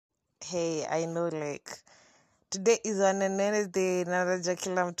Hey, I know today is on a Wednesday, naraja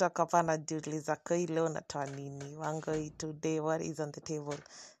kila mtu akapa anajiuliza koi leo natoa nini? Wangoi today, what is on the table?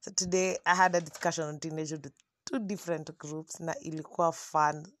 So today I had a discussion on teenage with two different groups na ilikuwa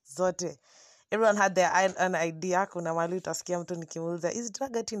fun zote. Everyone had their own idea. Kuna mali utasikia mtu nikimuuliza, is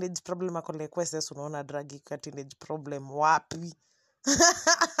drug a teenage problem? Ako like, wewe unaona drug iko teenage problem wapi?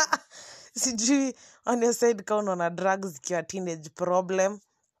 Sijui on your side kama unaona drugs zikiwa teenage problem.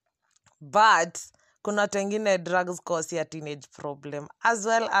 But kuna watu wengine drugs cause a teenage problem, as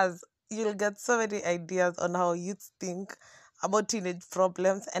well as you'll get so many ideas on how youths think about teenage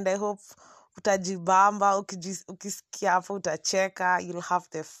problems, and I hope utajibamba, ukisikia hapo utacheka, you'll have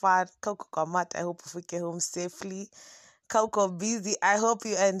the fun. Kauko kwa mat, I hope ufike home safely. Kauko busy, I hope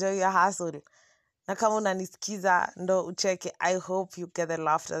you enjoy your hustle. Na kama unanisikiza ndo ucheke, I hope you get the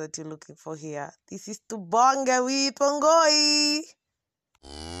laughter that you're looking for here. This is Tubonge with Pongoi.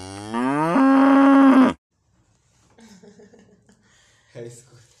 High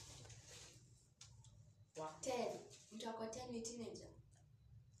school. Wow. 10. Mtu ako 10 ni teenager.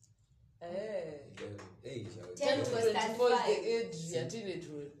 10 to 24 is the age ya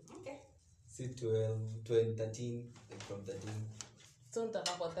teenagehood. Okay. See 12, 13, like from 13. So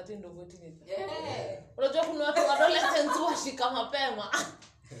mtaka kwa 13 ndo kwa teenager. Yeah. Unajua kuna watu adolescents washika mapema.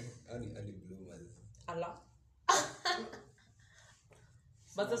 Early bloomers. Ala.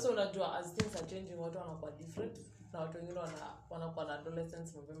 But sasa unajua as things are changing, watu wanakuwa different. Na watu wengine wanakuwa na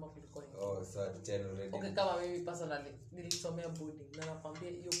adolescents mapema kuliko wengine. Oh, so 10 already. Okay, kama mimi personally nilisomea boarding na nakwambia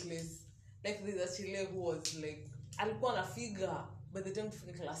hiyo place, like there's a chile who was like alikuwa na figure by the time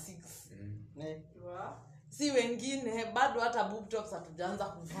tufike class 6. Wow. Si wengine bado hata boob tops hatujaanza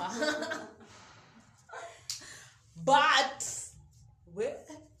kuvaa. But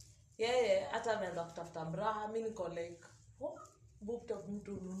hata ameanza kutafuta mraha. Mimi niko like boob top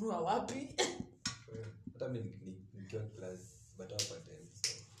mtu ununua wapi? Hata mimi nikiwa class but hapa 10, so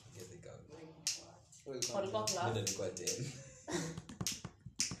I guess I can't. Walikuwa class. Nilikuwa 10.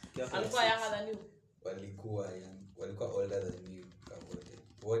 Alikuwa younger than you. Walikuwa older than you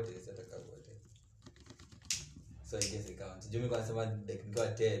wote sasa kama wote. So I guess I can't. Jumi kwa sema like nilikuwa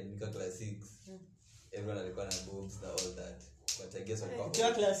 10, nilikuwa class 6. Everyone alikuwa na boobs na all that. But I guess walikuwa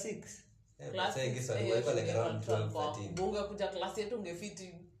class 6. Class 6 walikuwa like around 12, 13. Bunga kuja class yetu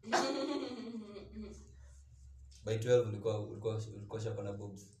ungefiti. By 12 ulikuwa shapa na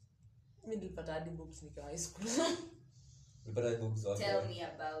boobs. Mimi nilipata hadi boobs nikiwa high school. Ulipata boobs wapi? Tell me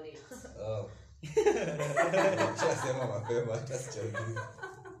about it. Oh. Sema mapema hata sichojui.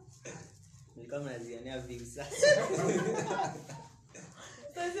 Nilikuwa mnaziania vingi sasa.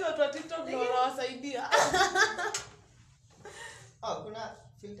 Sasa watu wa TikTok ndio wanawasaidia. Kuna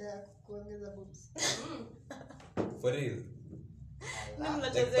filter ya kuongeza boobs. For real.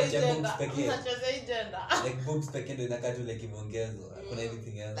 Mnachezea agenda. Like boobs pekee ndio inakaa tu like imeongezwa. Hakuna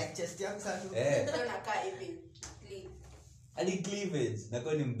anything else. Like chest yangu sana. Ndio nakaa hivi. Hadi cleavage.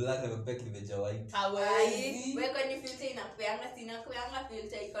 Nakuwa ni black na mepea cleavage ya white. Hawezi. Wewe kwa ni filter inakupeanga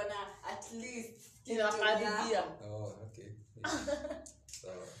filter iko na at least inakaribia. Oh, okay.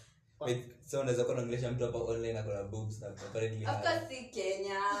 So unaweza kuwa unaongelesha mtu hapa online akona boobs na apparently hapa si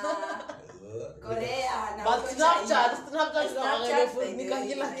Kenya. Korea na But Snapchat inafunika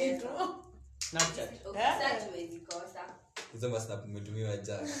kila kitu. Snapchat. Ukisatuwezi kosa. hizo masnap umetumiwa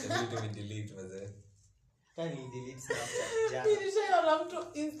jana. Hebu tu delete mazee. Tani delete Snapchat. Nilishaona mtu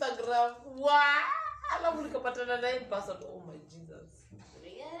Instagram. Alafu nikapatana naye in person. Oh my Jesus.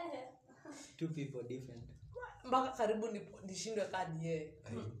 Yeah. Two people different. Mpaka karibu nishindwe kadi yeye.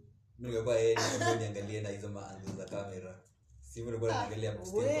 Ningekuwa yeye niangalie na hizo maangle za kamera. Simu nilikuwa naangalia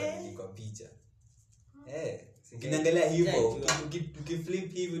kwa picha. Ukiniangalia hivyo,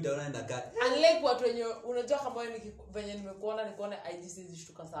 ukiflip hivi utaona inakaa. Unlike watu wenye unajua kama wewe venye nimekuona nikuona IG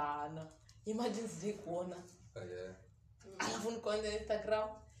zishtuka sana. Imagine sije kuona. Oh yeah. Alafu niko on Instagram.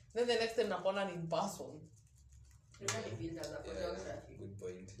 Then the next time nakuona ni in person. Good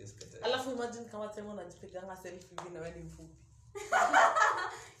point. Yes, kata. Alafu imagine kama sema unajipiganga selfie hivi na wewe ni mfupi.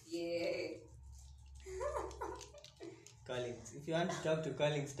 Yeah. Collins. If you want to talk to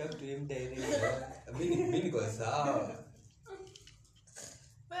Collins, talk to him directly. Mimi niko sawa.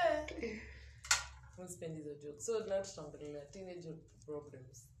 Let's spend hizo jokes. So now tunaongelea teenage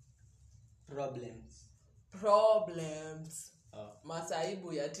problems. Problems.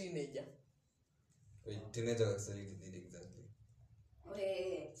 Masaibu ya teenager. Wait, teenager actually did exactly.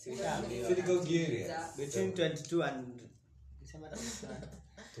 Wait. Physical gear. Between 22 and 24.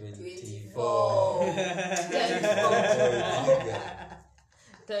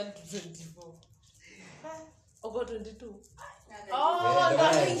 10 to 24. Uko 22.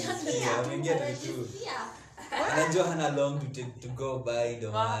 ameingia 22 anajua hana long to go by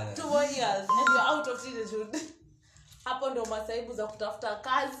ndo maana 2 more years and you're out of teenagehood. Hapo ndo masaibu za kutafuta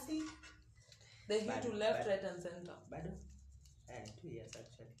kazi. They hit to left, right and center. Bado? 2 years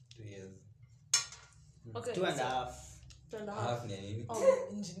actually. 2 years Okay. 2.5. 2.5. half ni nini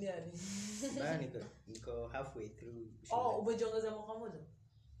Engineering. Bado niko halfway through. shule. Umejiongezea mwaka moja?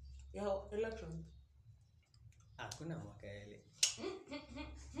 Ya election. Hakuna mwaka ile.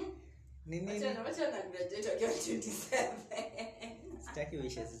 Nini? Wacha na graduate akiwa 27. Sitaki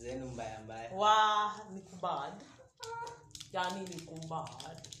wishes zenu mbaya. Ni kubad. Yani ni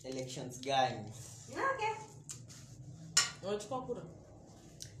kubad. Elections gani? Okay. Unachukua kura?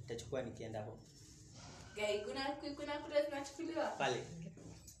 Tachukua nikienda hapo. Guys, kuna kura zinachukuliwa. Pale.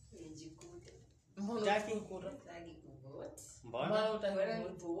 Nijikute. Mbona Taki. kura? Sitaki kuvote. Mbona? Bora Utaki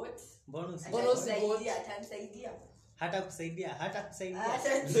nivote. Mbona Mbona usije? usivote? Atanisaidia. Hata kusaidia.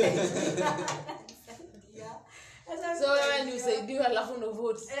 So wewe ni usaidiwe alafu ndo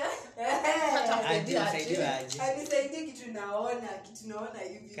vote. Hata kusaidia Usaidiwe aje? Anisaidie kitu naona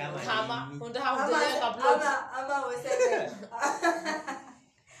hivi. Kama unataka kujenga upload. Ama waseme.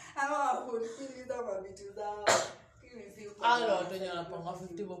 Ama wafundishe mavitu zao. Alo watu wenye wanapanga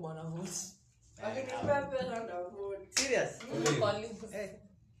 50 bob wana vote. Wakinipa pesa ndo vote. Serious?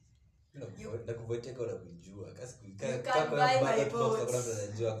 nakuvotea kwa unakujua kasi You can buy my vote.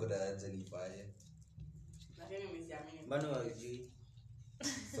 anajua kuna aje nifanye Lakini msiamini. Mbona hujui?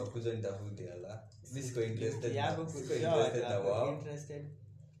 so kuja nitafute ala mimi siko interested Yako siko kujua interested na watu wao interested.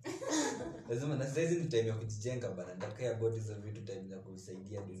 lazima na saizi ni time ya kujijenga bana ndakaya about hizo vitu time ya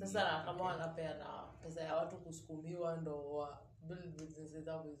kusaidia dunia Sasa na kama wanapea na pesa ya watu kusukumiwa ndo wa build business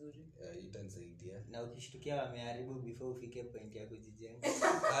zao vizuri. itanisaidia Na ukishtukia wameharibu before ufike point ya kujijenga.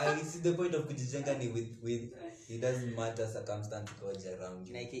 I see the point of kujijenga ni with it doesn't matter circumstance goes around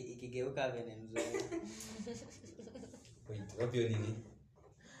you Na ikigeuka vene mzuri. point wapio nini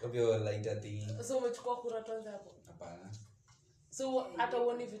wapio lighter thing So umechukua kura kwanza hapo. hapana So hata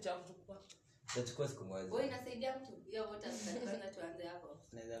uone future kuchukua. tutachukua siku moja Wewe inasaidia mtu. Hiyo vote kwanza tuanze hapo.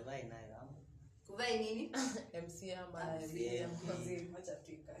 Naweza vai nayo hapo. Kuvai nini? MC ama Yeah. Acha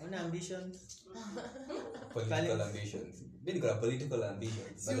tuika. Una ambitions? political ambitions mimi niko na political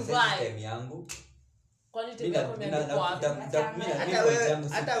ambitions Si but why? sasa time yangu kwani timu yako imeandikwa wapi?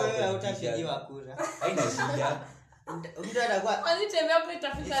 Hata wewe hautapigiwa kura. haina shida Mtu atakuwa Kwani timu yako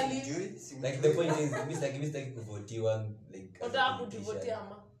itafika lini? like the point is mimi sitaki kuvotiwa like as a Unataka politician. kujivotia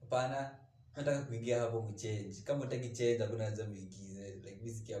ama? Hapana nataka kuingia hapo kuchange kama utaki change hakuna haja muigize like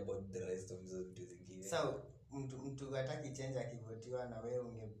mimi sikia about the rest of hizo vitu zingine sawa mtu hataki change akivotiwa na wewe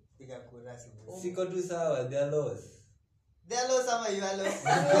ungepiga kura sivu. siko tu sawa they are lost They are lost ama you are lost.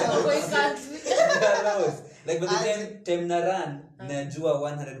 Uko in country. they are lost like by the time na run najua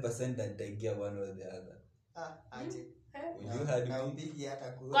 100% that nitaingia one or the other Aje. you had Na me upigi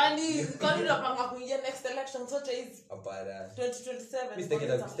hata kura. Kwani unapanga kuingia next election zote hizi hapana 2027?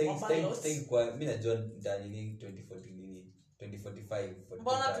 mimi sitaki kwa mimi najua ndani ni 2040 nini 2045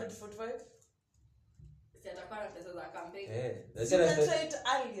 Mbona 2045? Si atakuwa na pesa za campaign. that's You can try it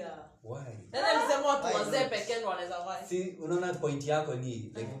earlier. why Nani alisema watu wazee pekee ndio wanaweza vai? see unaona point yako ni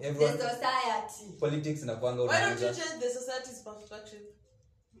like The everyone society. politics na kwanga Why don't you unaanza change the society's perspective?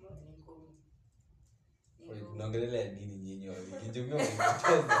 unaongelea nini nyinyi wakijumia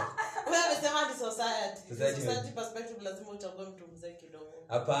wanipoteza Wewe umesema ni society. Society. Society perspective lazima uchague mtu mzee kidogo.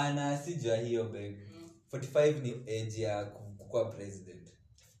 hapana sijua hiyo babe 45 ni age ya kuwa president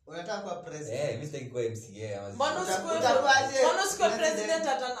Unataka kuwa president. mimi sitaki kuwa MCA ama Mbona Utakuwaje? usikue president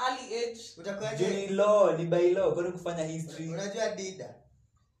at an early age? Utakuwaje? Juu ni law ni by law kwani kufanya history Unajua Dida?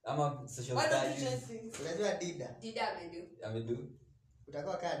 ama social Why don't you change studies things? Unajua Dida? Dida amedu. amedu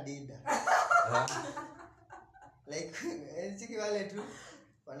Utakuwa kaa Dida. Aha. Like siki wale tu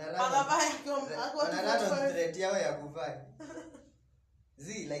Wanavaa akiwa wanarun threat yao ya kuvaa.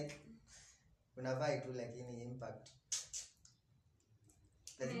 Like unavaa tu lakini impact.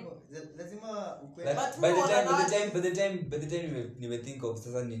 Lazima ukweli. Like, by the time nimethink of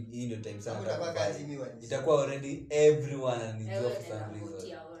sasa ni hii ndio time sana Utakuwa kazi miwa. itakuwa already everyone anijua for some reason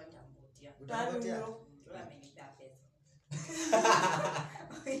Utamutia, wewe utamvutia. Utapotea. Wewe amenipea pesa.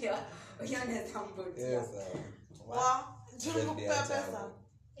 Huyo anaweza mvutia. yes Jungu kupea pesa.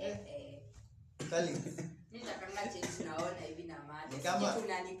 Kali. Mimi nitakanga change naona hivi na maji. Ni kama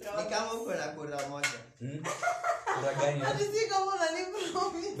Unanipromise. ni kama uko na kura moja. kura gani Hadi si kama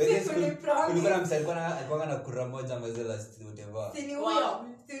unanipromise. But yes, Kunipromise. kulikuwa na msali alikuwa na kura moja mwezi last whatever Si ni huyo.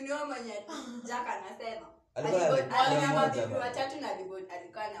 Si ni huyo mwenye Jack anasema. Alikuwa na Alikuwa kura na moja bibi bana. watatu na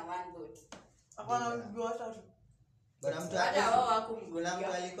alikuwa na one vote. Hapana bibi watatu. kuna mtu hata wao hakumgunia. kuna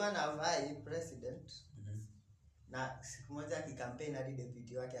mtu alikuwa na vai president na siku moja akikampaign hadi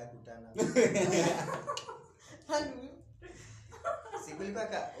deputy wake hakutana. Nani huyo? Siku ilikuwa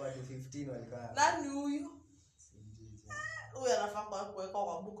watu 15 walikuwa. Nani huyo? Sijui. Huyo anafaa kuwekwa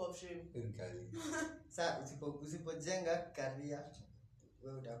kwa book of shame. Nkali. Sasa usipojenga career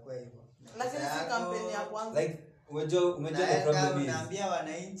wewe utakuwa hivyo. Lakini si kampeni ya kwanza. Like umejua the problem is unaambia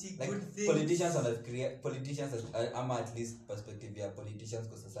wananchi like good things. politicians ama at least perspective ya politicians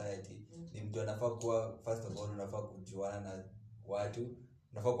kwa society ni mtu anafaa kuwa first of all unafaa kujuana na watu,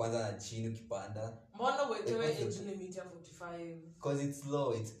 unafaa kuanza na chini ukipanda. Mbona wewe age limit ya 45? Because it's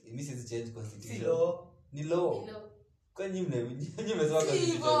law, it means change constitution. Si law. Ni law. Kwa nyinyi mmesema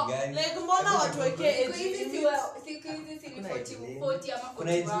constitution gani? Like mbona watu weke age limit? Siku hizi si 40 ama 41.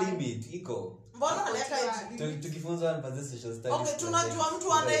 Kuna age limit iko. Mbona anaweka age limit? Tukifunzwa na social studies. Okay, tunajua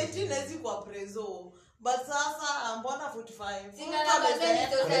mtu ana 18 hawezi kwa preso. But sasa mbona 45?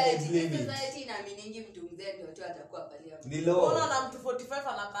 Society inaaminingi mtu mzee ndio tu atakuwa pale. Ni law. Mbona na mtu 45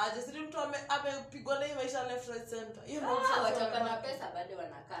 anakaaje? Si mtu amepigwa na maisha left right center. Hiyo ndio watoka na pesa bado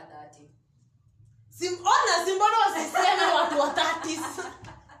wanakaa 30. Mbona wasiseme watu wa 30?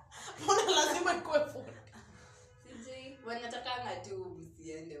 Mbona lazima ikuwe 40? Sijui wanatakanga tu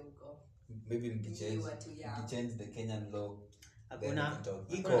msiende huko. Maybe nikichange the Kenyan law. Hakuna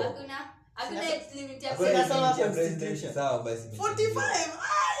iko. Hakuna age limit ya constitution. Sawa basi. 45.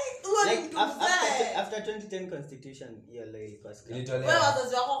 Like after 2010 constitution hiyo law ilikuwa scrapped. Wewe Ilitolewa.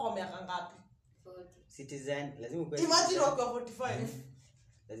 wazazi wako kwa miaka ngapi? 40. Citizen lazima ukuwe. Imagine wako 45.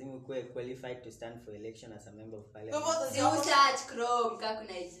 Lazima ukuwe qualified to stand for election as a member of Wewe parliament. wazazi Si wako usearch Chrome kama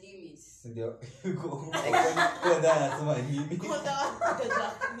kuna age limit. Ndio. Kwa dada anasema nini?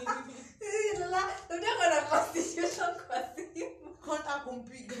 Unataka na constitution kwa simu. Konta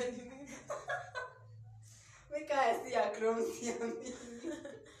kumpiga nini? Meka si ya Chrome siamini.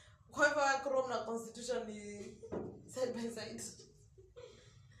 Kwa hivyo ya Chrome na constitution ni side by side.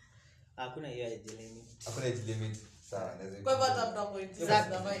 Hakuna hiyo age limit. Hakuna age limit. Sawa, naweza. Kwa hivyo hata mtango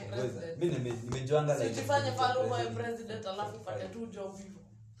Exactly. na vice president. Mimi nimejuanga like Sijifanye pale kwa president alafu upate tu job hivyo.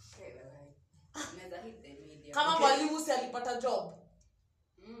 Unaweza hit the media. Kama mwalimu si alipata job.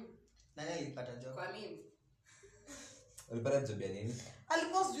 Nani alipata job? Kwa mimi. Ulipata job ya nini?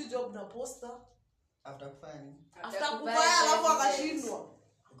 Alikuwa sijui job na posta. After kufanya nini? After kufanya alafu akashindwa.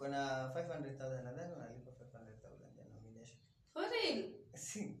 Uko na 500,000 nadhani unalipa 500,000 ya nomination. For real?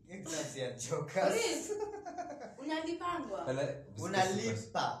 Si exams ya For jokers. real? Unalipangwa?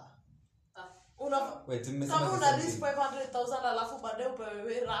 Unalipa. Wait, Kama una risk 500,000 alafu baadaye upewe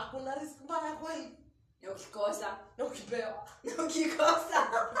wera, hakuna risk mbaya kweli. Na ukikosa. Na ukipewa. Na ukikosa.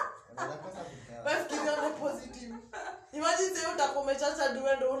 Unaweza kosa kupewa. Wewe fikiria ni positive. Imagine sasa utakuwa umechacha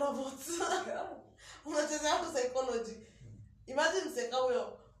duwe ndio una vote. Unachezea hapo psychology. Imagine seka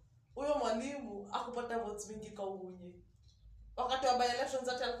huyo mwalimu akupata votes mingi kwa uunye. Wakati wa by elections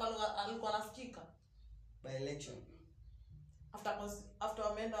hata alikuwa anasikika. By election. After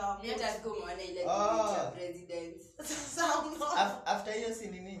wameenda Ni hata siku mwana ile ya president. sasa After hiyo si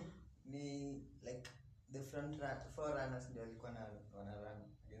nini? Ni like the forerunners ndio walikuwa wana run.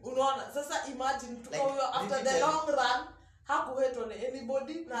 unaona sasa imagine tuko Like, huyo after the long run hakuhate on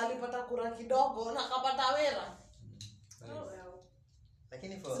anybody na alipata kura kidogo na akapata wera.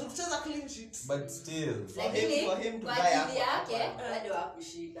 Lakini for Sikucheza clean sheet. but still Lakini for him to kwa buy ajili hapo, yake hapo. bado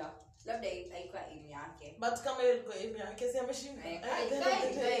hakushinda. Labda haikuwa aim yake. But kama ile ilikuwa aim yake si ameshinda. Haikuwa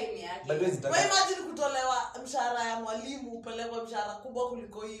aim yake. but Wewe imagine kutolewa mshahara ya mwalimu upelekwe mshahara kubwa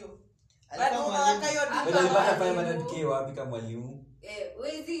kuliko hiyo. Alikuwa Bado mwalimu. unataka hiyo but dipa. alipata 500k wapi kama mwalimu?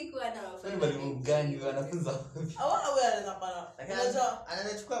 Wezi kuwa na Sasa mwalimu gani wanafunza wapi? Hawana wewe anaweza para. Unajua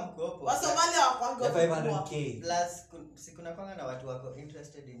Anaweza chukua mkopo. Wasomali hawakwangi Ya wakubwa. 500k. Plus si kuna kwanga na watu wako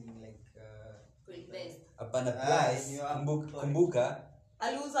interested in like kuinvest. Hapana in your plus kumbuka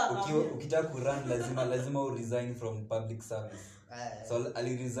Aliuza ngamia. ukitaka kurun lazima uresign from public service. So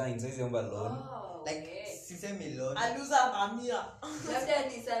aliresign so hizo omba loan. like Okay. sisemi loan. Aliuza ngamia. Labda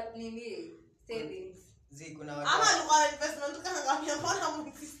ni nini? Savings. Kuna watu Ama alikuwa na investment kama ngamia mbona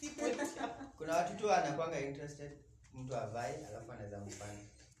mkisipo. kuna watu tu anakuanga interested mtu avai alafu anaweza mfanya.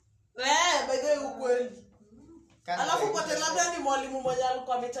 By the way ukweli. Alafu pate labda ni mwalimu mmoja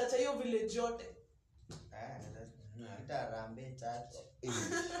alikuwa amechacha hiyo village yote. Rambe church.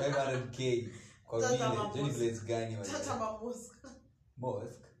 500k kwa Tata vile mabos. Johnny place gani wale? Chacha mamuska.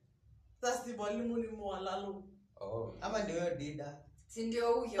 Mosque. Sasa si mwalimu ni mwalalo. Oh. Ama ndio dida. Si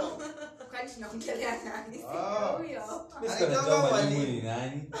ndio huyo? Kwani tunaongelea nani? Si ndio huyo? Mimi sikuwa mwalimu ni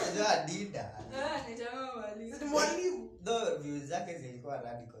nani? Ndio dida. Nitaona mwalimu. Si mwalimu. Though views zake zilikuwa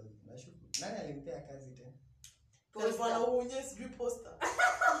radical. Nashuku. Nani alimpea kazi tena? Alikuwa na uonye sijui poster.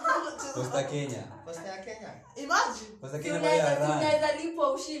 Posta Kenya. Posta ya Kenya. Imagine. Posta Kenya mali ya run. Unaweza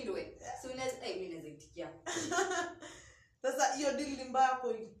lipwa ushindwe. Si unaweza mimi naweza itikia. Sasa hiyo deal ni mbaya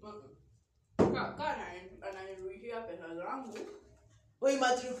kweli. Kana ananirudia pesa zangu. Wewe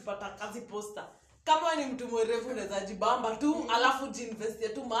imagine ukipata kazi poster. Kama wewe ni mtu mwerevu unaweza jibamba tu alafu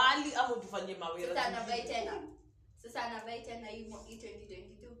jiinvest tu mahali ama ujifanyie mawira. Sasa anabai tena hii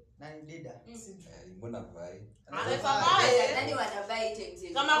 2022. Nani dida? Mbona vai? Anafabaye. Nani wanabai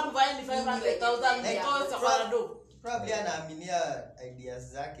 2022? Kama kubai ni 500,000 because of Ronaldo. Probably anaaminia ideas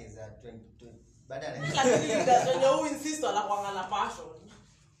zake za 2020. Baada ya Lakini ndio huyu insist anakuanga na passion.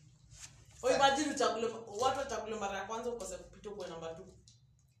 Wewe imagine watu wachagule mara ya kwanza ukose kupita kwa namba 2.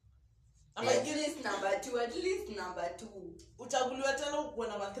 Ama At least number 2. Uchaguliwe tena ukwe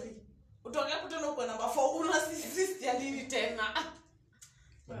namba 3. Utoke hapo tena ukwe namba 4. Unasist ya nini tena?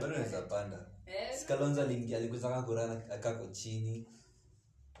 Bado naweza panda. Kalonzo alikuwa kurana akako chini.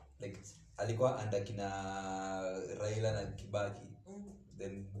 Like alikuwa under kina Raila na Kibaki.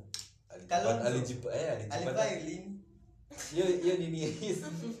 Then Kalonzo alipata lini? Yo nini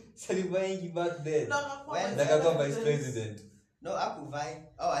celebrating Kibaki then. When Akakuwa vice president. No, akuvai.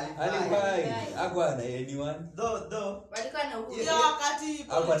 Oh, Alivai. Hakuwa na anyone. Though. Walikuwa na uhuru. Ya wakati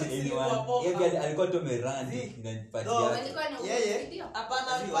Hakuwa na anyone. Yeye alikuwa tu merandi na party yake. Walikuwa na uhuru video.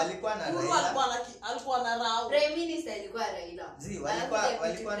 hapana Walikuwa na Uhuru Raila. alikuwa na Rao. Prime Minister alikuwa Raila.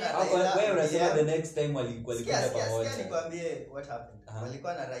 Walikuwa na Hapo Raila. wewe unasema the next time walikuja pamoja. Sikia nikwambie what happened. Aha.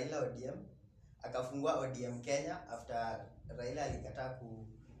 Walikuwa na Raila ODM. Akafungua ODM Kenya after Raila alikataa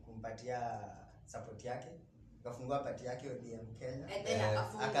kumpatia support yake. Akafungua party yake ODM Kenya. And then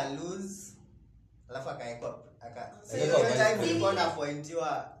akafunga. Aka lose. Alafu akaekwa Sasa hiyo vice time president. ilikuwa na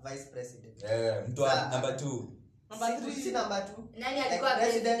appointiwa vice president. Mtu wa number 2. Namba 3 Si number 2. Nani alikuwa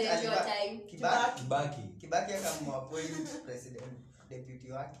president your alikuwa- time? Kibaki. Kibaki akamappoint president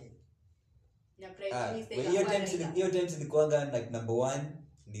deputy wake. Na Prime Minister Hiyo time ilikuwa like number 1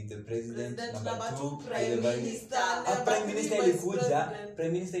 ni the president, number 2 prime minister.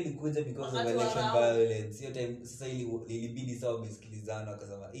 Prime minister ilikuja because of Wakati election wa violence. Hiyo time sasa ilibidi sawa wamesikilizana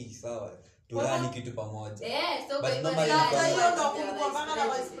wakasema sawa turani kitu pamoja. So But kwa hivyo normally Sasa hiyo Kibaki- ndo kulikuwa mpaka na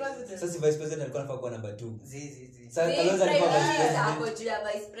vice president. Sasa vice president alikuwa anafaa kuwa number 2. Zizi. Sasa Kalonzo alikuwa vice hapo president. juu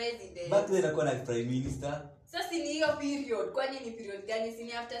ya vice president. Back then alikuwa na prime minister. Sasa ni hiyo period. Kwani ni period gani? Si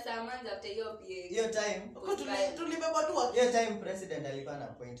ni after some months after hiyo period. Hiyo time Huko tulibeba tu waki. hiyo time president alikuwa na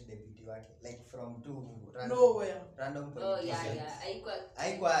appoint deputy wake like from two Nowhere. random Oh politicians. yeah.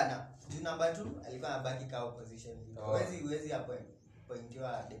 Haikuwa na juu number 2 alikuwa anabaki ka opposition leader. Oh. Huwezi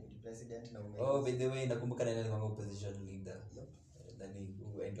appointiwa deputy president na ume. By the way nakumbuka nani alikuwa opposition leader. Nani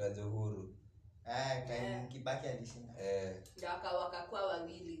aitwaje Uhuru. Time Kibaki alishinda. Ndio wakakuwa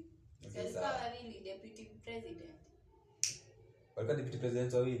wawili. Alikuwa wawili deputy president. Walikuwa deputy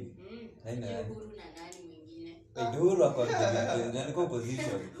president wawili. Nani? Uhuru na nani mwingine? Uhuru akawa president, alikuwa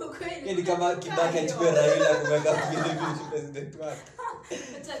opposition. Ukweli. Yaani kama Kibaki achukue Raila kumweka deputy president wake.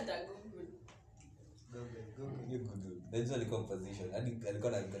 Acha nitagugu. Google. Najua alikuwa opposition. Hadi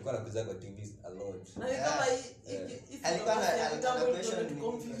alikuwa anakuja kwa TV a lot. Na ni kama hii Alikuwa na question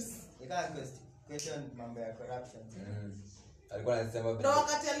confused. question mambo ya corruption. Alikuwa anasema Ndio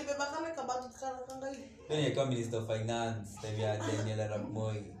wakati alibeba kale kabati kanga hivi. yeye alikuwa minister of finance time ya Daniel Arap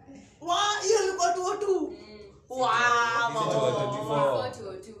Moi. Hiyo ilikuwa tu. Wow.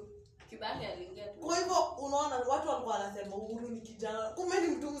 422. Kibaki aliingia tu. Kwa hivyo unaona watu walikuwa wanasema Uhuru ni kijana. Kumbe ni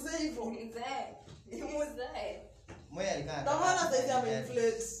mtu mzee hivyo. Ni mzee. Moi alikuwa Ndio maana sasa hivi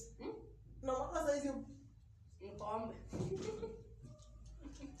ameinflate. Ndio maana sasa hivi Mkombe.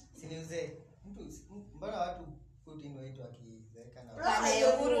 siniuze. Mbona watu Putin wetu akiweka na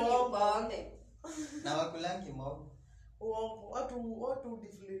Kana Uhuru ni mkombe. na wakulangi mob watu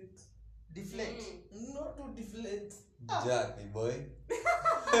deflate. Not to deflate. Jack ni boy.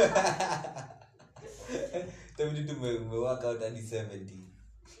 Tabidi tumewaka out hadi 70.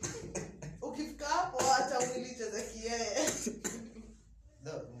 Ukifika hapo acha mwili cheze kiee.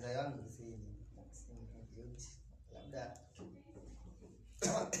 Ndio mzee wangu si labda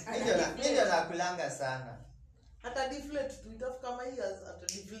ndio nakulanga sana. Hata deflate tu itafika kama years hata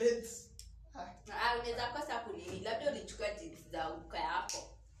deflate. Unaweza kosa kunini. Labda ulichukua tips za uka yako.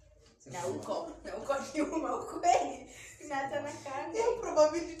 Na uko nyuma ukweli. Sinatana kanga. Hiyo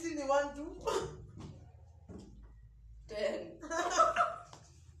probability ni 1 to 10.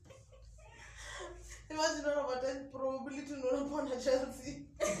 Imagine unapata probability unapona Chelsea.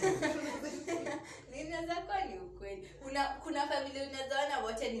 Ninaweza kwa ni ukweli. Kuna familia unaweza ona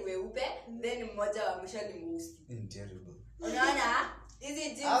wote ni weupe, then mmoja wa mwisho ni mweusi. Terrible. Unaona? Hizi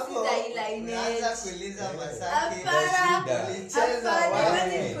jeans Hapo, za line unaanza edge. kuuliza masaki. Hapana. Ulicheza Hapana,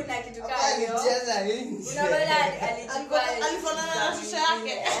 wapi? imagine kuna kitu Hapa kama hiyo. alicheza nje. Unaona alichukua Alifanana na shusha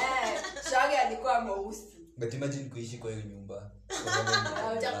yake. Shage alikuwa mweusi. But imagine kuishi kwa hiyo nyumba.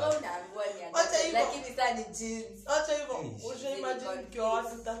 Utakuwa unaambiwa ni Wacha aje. hivyo. Lakini sasa ni jeans. Acha hivyo. Eish. Ushaimagine mkiwa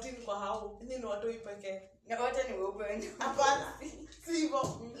watu 13 kwa hao. Nini watoi pekee? Na wote ni weupe. Hapana. Si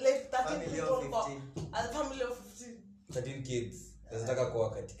hivyo. Like 13 Family of people kwa 15. a family of 15. 13 kids. Nataka kuwa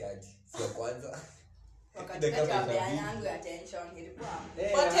katikati. Sio kwanza. Wakati wa yangu attention ilikuwa.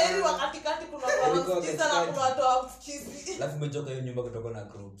 Wateri wa katikati kuna Walikuwa wasikiza na katikati. kuna watu hawasikizi. Alafu umechoka hiyo nyumba kutoka na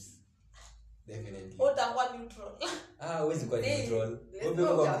groups. Definitely. Utakuwa neutral. Huwezi kuwa Hey, neutral. let's Wewe go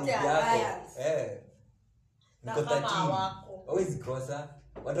kwa group utafute yako. alliance. Na Mko kama 13. hawako. Hawezi kosa.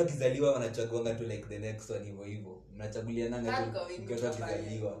 Watu wakizaliwa wanachaguanga tu like the next one hivyo. Mnachaguliananga Kama tu wengi mkiwa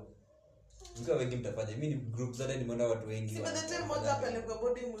wakizaliwa. Mkiwa wengi mtafanya. Mimi ni group zote nimeona watu wengi. Si by the time mmoja apelekwe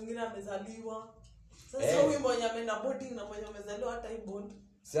boarding mwingine amezaliwa. Sasa Eh. huyu mwenye ameenda boarding na mwenye amezaliwa hata hii bond.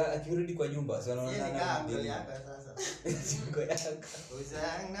 Sasa akirudi kwa nyumba, sasa Yeye ni anaona kama uncle yako sasa. Singo yako.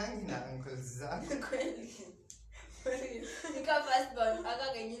 Usiangangi na uncle zako. Kweli. Nika first born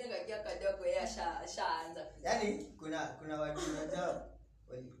aka kengine kakia kadogo yeye ashaanza. Yaani kuna watu unajua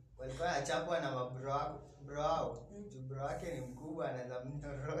walikuwa wanachapwa na bro wao. Bro wake ni mkubwa anaweza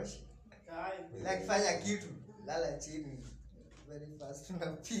mnyorosha. Ila akifanya kitu lala chini. Very fast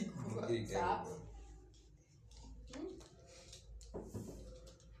unapigwa.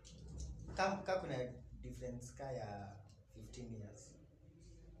 Kama kuna difference ya 15 years.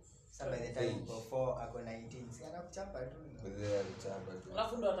 So by the time before ako 19, si anakuchapa tu.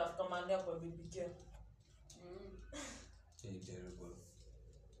 Alafu ndo atafika mahali hapo BBK. Terrible.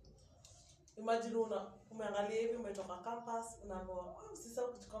 Imagine umeangalia hivi umetoka campus unaambiwa sasa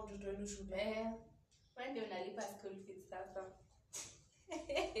kuchukua mtoto wenu shule. Wewe ndio unalipa school fees sasa.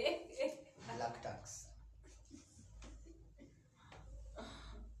 Black tax.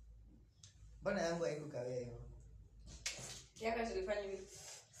 Bwana yangu haikukawia hivyo. Yaka tulifanya hivi.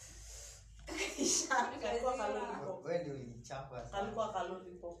 Alikuwa kalolipo. Wewe ndio ulichapa sana. Alikuwa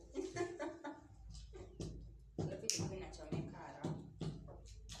kalolipo. Lapiti inachomeka haraka.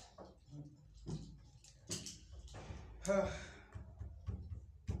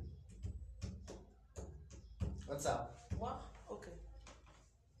 What's up? What? Okay.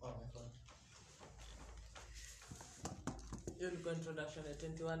 Oh my god. Hiyo ilikuwa introduction ya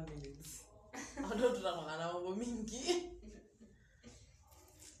 21 minutes. Ndio tunakuwa na mambo mingi.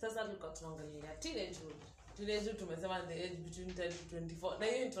 Sasa tulikuwa tunaongelea teenagehood. Teenagehood tumesema the age between 10 to 24. Na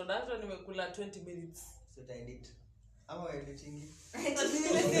hiyo introduction nimekula 20 minutes. So I edit. Ama wewe editing?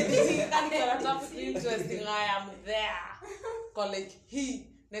 Interesting. I am there. College he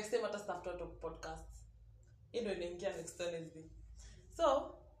next time ata start to talk podcast. Ndio inaingia next Wednesday.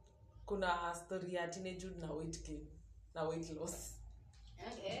 So kuna story ya teenagehood na weight gain na weight loss.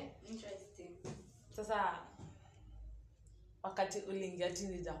 Okay, interesting. Sasa wakati uliingia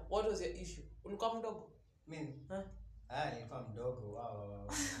teenager, what was your issue? Ulikuwa mdogo? Mimi. Huh? Nilikuwa mdogo.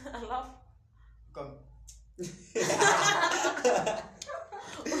 Wow. Alafu Come.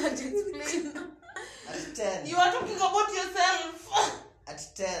 what explain? At 10. You are talking about yourself. At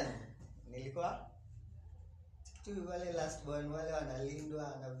 10 nilikuwa tu wale last born wale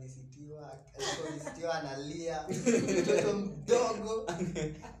wanalindwa anavisitiwa alipovisitiwa analia mtoto mdogo.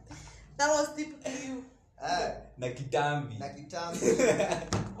 That was typically you. Na kitambi. Na kitambi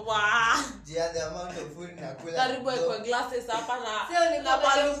Wow. the amount of food nakula Karibu kwa glasses hapa na Sio ni na kwa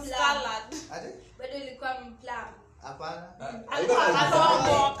balloon plan. salad. ati Bado ilikuwa mplam. hapana Alikuwa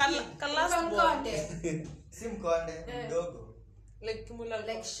kadogo, Kwa kalasbo. mkonde. si mkonde mdogo Like kimula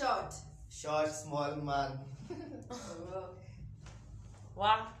Like short. short small man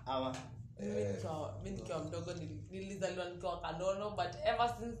Wa. ama Mimi nikiwa mdogo nilizaliwa nikiwa kanono but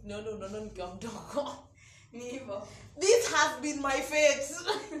ever since nione unono nikiwa mdogo. Ni hivyo. This has been my fate.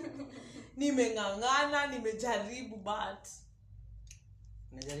 Nimengangana, nimejaribu but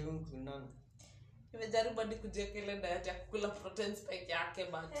najaribu kunona nimejaribu hadi kujiekele diet ya kukula proteins peke yake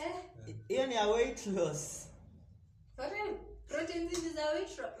but hiyo ni a weight loss For real. Proteins is a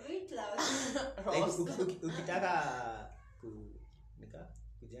weight loss. like ukitaka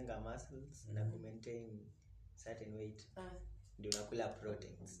kujenga muscles na ku maintain certain weight ndio unakula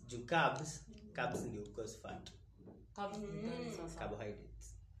proteins juu carbs ndio cause fat carbs ni gani sasa?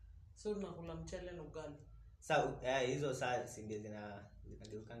 carbohydrates So unakula mchele na ugali. sasa hizo saa si ndio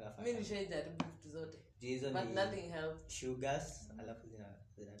zinageukanga fat Mimi nishajaribu vitu zote hizo but ni nothing helped. sugars alafu zina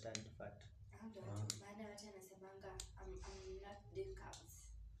turn to fat Baada watu anasemanga I'm not doing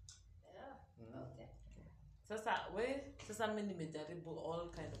carbs. Yeah. Sasa mimi nimejaribu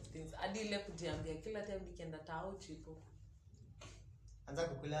all kind of things. Hadi ile kujiambia kila time nikienda tao chipo. Anza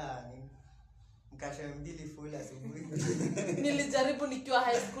kukula nini? Mkate mbili full asubuhi. Nilijaribu nikiwa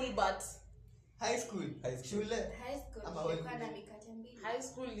high school but High school. Shule. Ama nilikuwa na mikate mbili. high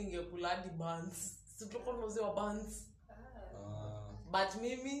school ningekula hadi buns. Situko nauziwa buns. But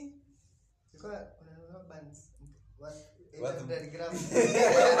mimi Kwa unanunua buns. What? 800 grams.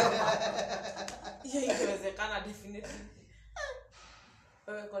 hiyo ingewezekana definitely.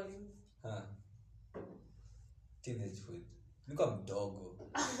 Wewe Colin. Teenage food. Nilikuwa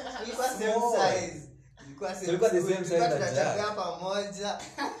mdogo. Ilikuwa same size. Ilikuwa the same size na tunatembea pamoja.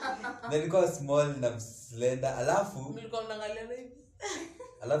 Na nilikuwa small na slender. Alafu Mlikuwa mnaangalia hivi.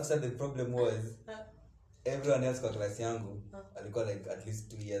 so the problem was everyone else kwa class yangu alikuwa like at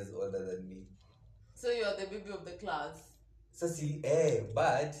least 2 years older than me. So you are the baby of the class. So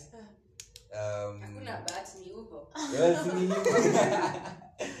but Hakuna but ni upo.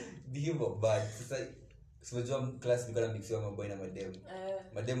 Ni hivyo but sasa sijua class nilikuwa na mix wa maboy na madem.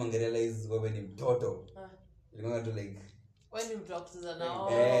 Madem angerealize wewe ni mtoto. Ilikuwa tu like When you talk to the now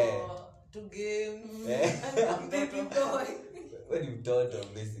to games. Baby boy. wewe ni mtoto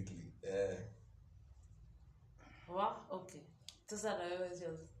basically. Okay. Sasa na wewe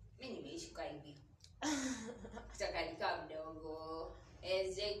Chelsea. Mimi nimeishi kwa hivi. Kutaka nikaa mdogo.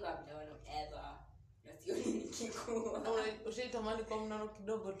 Sijai kwa mdogo ever. Na sioni nikikua. Ushaitamani kwa mnono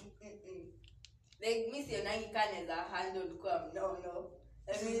kidogo tu. Like mimi sionangi kana za handle kwa mnono.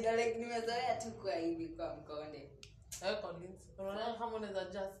 I mean like nimezoea tu kwa hivi kwa mkonde. Collins. Unaona kama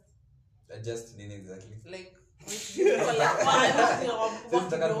unaweza Adjust nini exactly? like kwa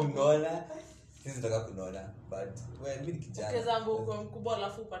la Sisi nataka kunaona but mimi ni kijana. Kezambo uko mkubwa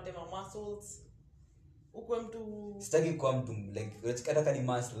alafu upate muscles. Uko mtu Sitaki kuwa mtu like unataka kani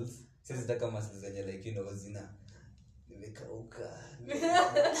muscles. Sisi nataka muscles zenye like zina nimekauka.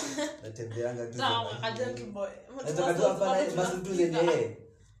 Natembeanga tu. sawa a gentle boy. Nataka tu hapa muscles tu zenye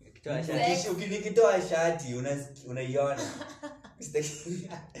ukitoa shati unaiona.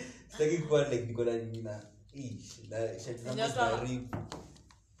 Sitaki kuwa like niko na shati zangu za rip.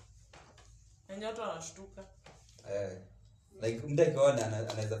 Nyoto anashtuka. Like mtu akiona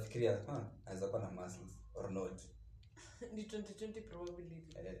anaweza fikiria anaweza kuwa na muscles or not. Ni 2020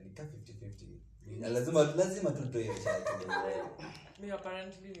 probability. Ni 50-50. Lazima tu toe shati. Mimi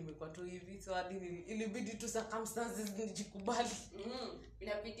apparently nimekuwa tu hivi so hadi ilibidi tu circumstances nijikubali.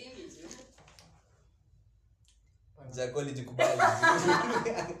 Inabidi hivi. Jakoli jikubali.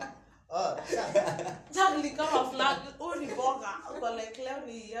 Charlie kama flag uniboga uko like leo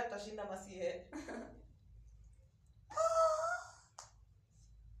ni atashinda masie.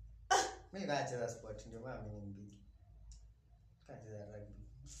 Mimi nikacheza sport ndio maana mimi ni big. Kacheza rugby.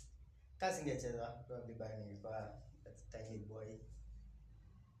 Kasi ningecheza probably by nilikuwa tiny boy.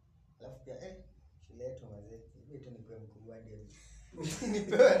 Alafu pia shule yetu mazee hivi tu nikuwe mkubwa ndio.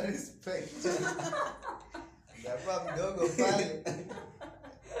 Nipewe respect. Ndio mdogo pale.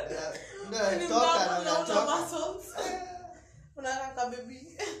 Ndio toka na muscles. Unataka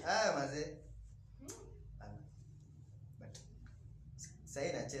baby. Mazee. But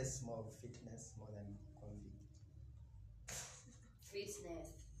say na chess more of fitness more than comfy. Fitness.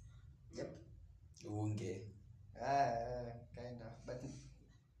 Yep. Unge. Kind of but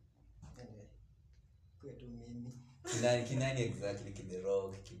anyway. Kwa tu mimi. Kinani exactly The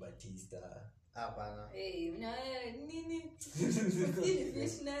Rock, Batista. Hapana. Nini?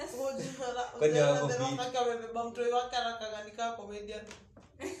 Fitness. Kwani wako The Rock akabeba mtoi wake anakaganika comedian.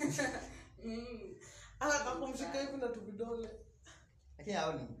 Akakumshika hivi na tu vidole. Lakini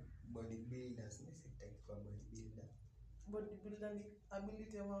hao ni bodybuilders, ni sitaki kwa bodybuilder. Bodybuilder ni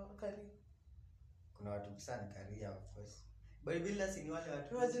ability ama career. Kuna watu sana career of course. Bodybuilders ni wale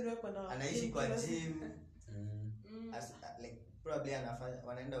watu Imagine wewe na anaishi kwa gym. Like probably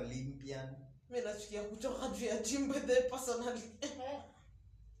wanaenda Olympian. Mimi nachukia kuchoka juu ya gym by the personally.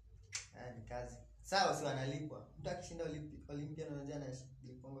 Ni kazi. Sawa si wanalipwa. Mtu akishinda Olympian unajua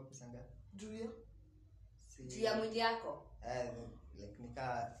analipwa pesa ngapi? Juu ya Juu ya mwili yako. Like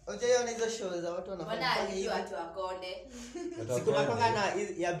nika unaona hizo show za watu wanafanya hivi watu wakonde. Sikuna panga na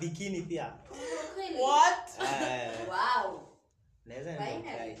ya bikini pia. What? Wow. Naweza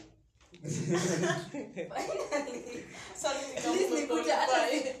Finally.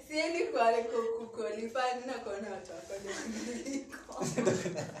 Siendi kwa kuqualify na kuona watu wakonde kuliko.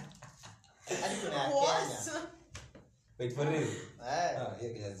 Hadi kuna Kenya. Wait for real.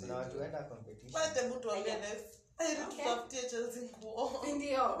 Kuna watu waenda competition. Bate mtu amene. Tutafutie Chelsea nguo.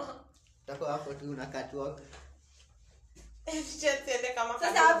 Ndio. Tako hapo tu una catwalk. Chelsea ende kama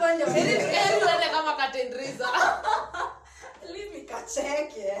Sasa hapo ndio ende kama katendriza. leave me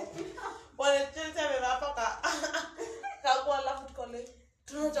kacheke. Wale Chelsea amevaa hapa kwa alafu tukole.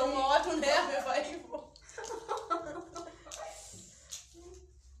 Tunachoma watu ndio amevaa hivyo.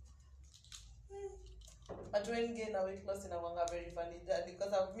 Watu wengi na weight loss inakuanga very funny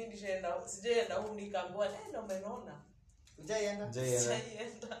because of me sijaenda huko nikaambiwa na umeona. Ujaenda?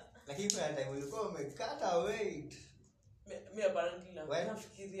 Sijaenda. Lakini kwa time ulikuwa umekata weight. Mimi apparently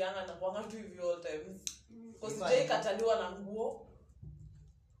nafikirianga na kuanga tu hivyo all times. Because sijai kataliwa na nguo.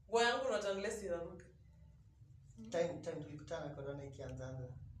 Nguo yangu not unless inaruka. Time tulikutana corona ikianza.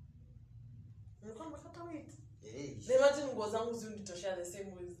 Nilikuwa nimekata weight. Eh. Imagine nguo zangu zinitoshea the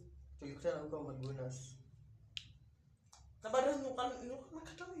same way. Tulikutana huko Magunas. Na bado nilikuwa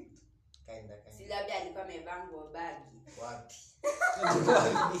nimekata weight. Kaenda. Si labda alikuwa amevaa nguo bagi. Wapi?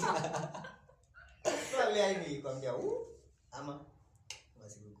 Wale nilikwambia ama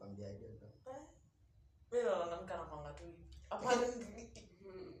wasikukwambia hiyo. Mimi naona mkana kwanga tu. Apparently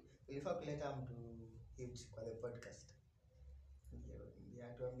Ilifaa kuleta mtu hit kwa the podcast. Ndio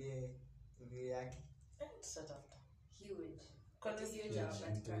atuambie review yake. tutatafuta. Huge. Kwa nini Huge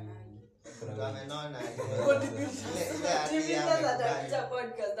hapatikanaji. Mtu amenona.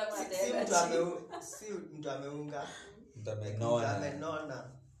 Podcast ama si mtu ameunga. Mtu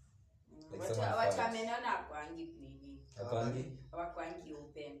amenona. Watu amenona hakwangi nini? Hakwangi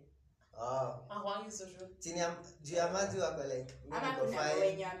open. Hakwangi social. Chini ya juu ya maji wako like Ama kuna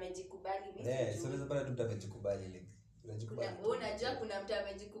wenye wamejikubali mimi. So unaweza pata mtu amejikubali like. Unajua kuna mtu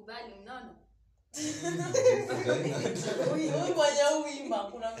amejikubali mnono. Huyu mwenye uimba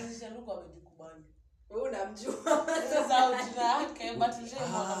kuna musician huko amejikubali. Wewe unamjua. Sasa jina yake but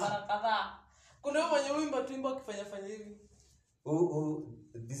nishaona mara kadhaa. Kuna mwenye uimba tuimba akifanya hivi.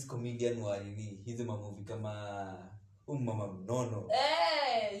 This comedian wa nini hizo movie kama mama mnono.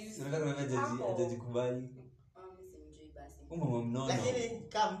 Sio kama hajajikubali. Simjui basi. Mama mnono. Lakini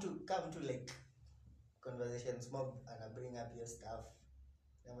come to like conversations mob ana bring up your stuff.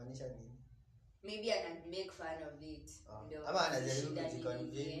 Inamaanisha nini? Maybe I can make fun of it. Ama anajaribu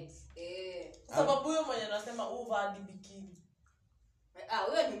kujiconvince. Sababu huyo mwenye anasema over bikini.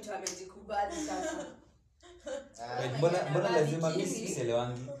 Huyo ni mtu amejikubali sasa. Mbona lazima mimi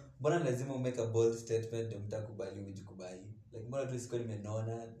sielewangi. Mbona lazima umeke a bold statement ndio mtakubali ujikubali? Like mbona tu siko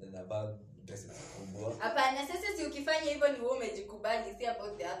nimenona na navaa dress kubwa. Hapana, sasa si ukifanya hivyo ni wewe umejikubali, si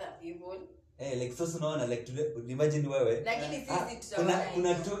about the other people. Like so unaona like imagine wewe. Lakini sisi tutaona.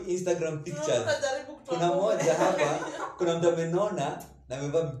 Kuna two Instagram pictures. Kuna moja hapa, kuna mtu amenona na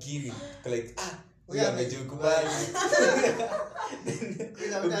amevaa bikini. Like huyu amejikubali.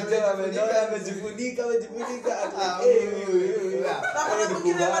 Kuna mtu amenona amejifunika.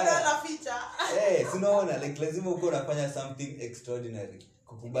 Unaona like lazima uko unafanya something extraordinary.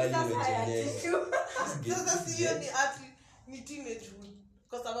 Kukubali ile chenye. Sasa sio ni teenagehood.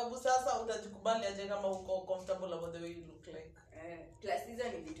 Kwa sababu sasa utajikubali aje kama uko comfortable about the way you look like. Plus hizo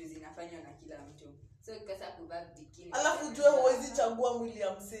ni vitu zinafanywa na kila mtu. So ukikosa kuvaa bikini. Alafu ujue huwezi chagua mwili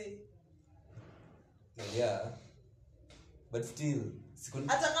ya msee. Yeah. But still,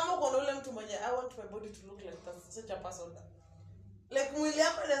 hata kama uko na ule mtu mwenye I want my body to look like such a person. Like mwili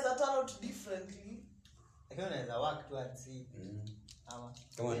yako inaweza turn out differently. Lakini unaweza work towards it. Ama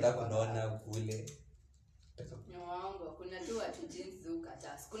kama unataka kunaona kule. Nyoango, kuna tu watu jinsi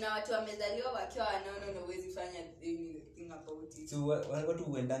ukatas. Kuna watu wamezaliwa wakiwa wanono na huwezi fanya anything about it. So watu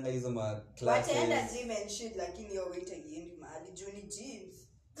huendanga hizo ma classes. Wataenda gym and shit lakini hiyo weight haiendi mahali juu ni jeans.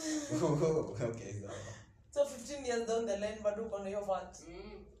 Okay, so 15 years down the line bado uko na hiyo fat.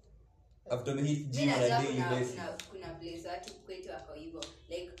 After me gym on a daily basis. Kuna place watu kwetu wako hivyo.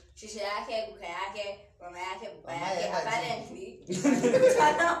 Like shisha yake, buka yake, mama yake, buka yake. Apparently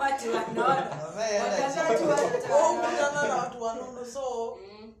sana watu wanono. Watu wanono so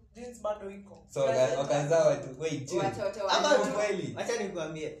jeans bado iko. So wakaanza watu wait. Watoto kweli. Acha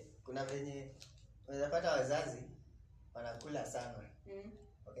nikwambie kuna venye unaweza pata wazazi wanakula sana.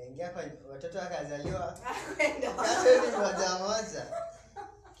 Wakaingia kwa watoto wakazaliwa. Sasa ni moja.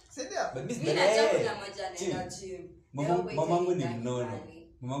 Sindio? Mimi najua kuna moja anaenda gym. Mamangu ni mnono.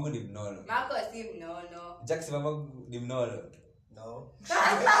 Mamangu ni mnono. Mako si mnono. Jackson mamangu ni mnono. No. Si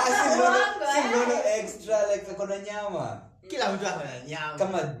mnono extra like kuna nyama. Kila mtu ako na nyama.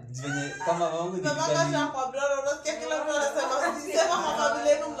 Kama mamangu ni kama kwa brother unasikia kila mtu anasema sema mama vile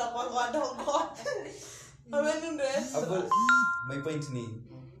yenu mnakuwa wadogo. My point ni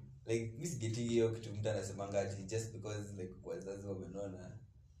like miss getting hiyo kitu mtu anasema ngati just because like wazazi wamenona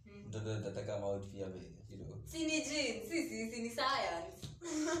mtoto atataka out pia si ni jeans si ni science.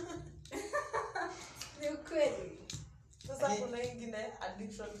 Ni kweli. Sasa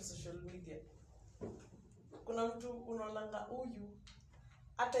addiction to social media. Kuna mtu unaonanga huyu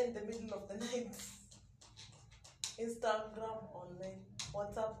hata in the middle of the night. Instagram online,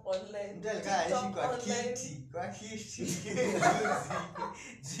 WhatsApp online, Ndio alikaa anaishi TikTok kwa online. kiti.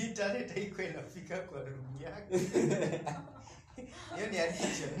 Internet haiko inafika kwa room yake. Hiyo ni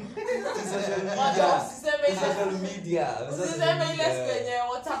addiction. Watu usiseme ile Social media. usiseme ile siku yenye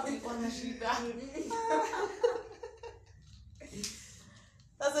WhatsApp ilikuwa na shida.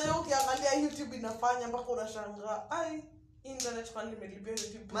 Sasa hiyo ukiangalia YouTube inafanya mpaka unashangaa, ai, internet kwani nimelipia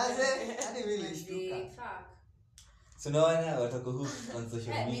YouTube. Maze, hadi mimi nilishtuka. Fuck. So naona watako hook on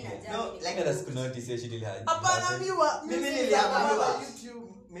social Mimi media. najua. No, like Let us notice hiyo shit ile haji. Hapana Mimi mimi niliambiwa.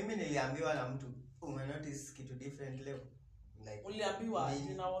 YouTube. Mimi niliambiwa na mtu, umenotice kitu different leo. Like Uliambiwa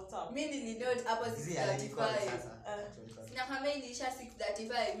ni- na WhatsApp. Mimi nilinote hapo Zizi alicall 6:35. sasa. Sinakwambia ilisha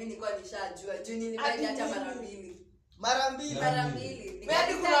 6:35, mimi nilikuwa nishajua. Juu nilibaki hata mara mbili. Mara mbili. Mara mbili. Mimi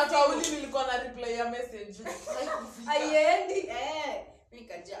hadi kuna watu wawili nilikuwa na reply ya message. Aiendi. Mimi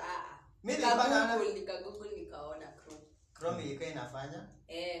nikajua Mimi nilikuwa naona Nikagoogle nikaona Chrome. Chrome ilikuwa inafanya.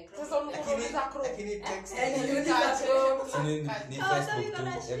 Chrome. Sasa ulikuwa unauliza Chrome. Lakini text Niliuliza Chrome. So ni Oh, Facebook sorry,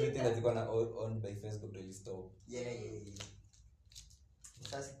 kuna tu, shida. everything that's gonna owned by Facebook will stop. Yeah.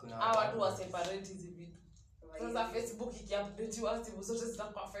 Sasa kuna Watu wa separate hizi vitu. Sasa Facebook ikiupdate simu zote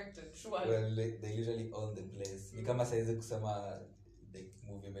zitakuwa affected. Sure. Well, they literally own the place. Ni kama saizi kusema like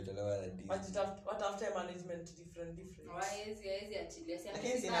movie imetolewa na Disney. Watafuta management different. Hawezi achilia. Si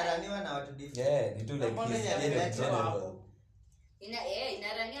lakini zinaraniwa na watu different. Yeah, ni tu like Mbona his ya in network general. hapo?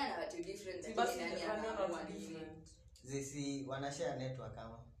 Inarania na watu different. Si basi Lakini inafanywa na nani watu anaamua nini. different. Zisi wanashare network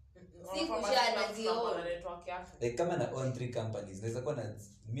kama. Si kushare na zio. na network yake. Like kama na own 3 companies, naweza kuwa na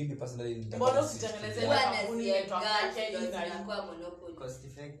mimi personally Mbona usitengeneze Huwa kampuni network yake naziagazi ina zinakuwa monopoly. Cost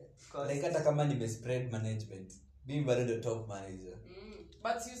effect. like hata kama nime spread management. Mimi bado ndo top manager.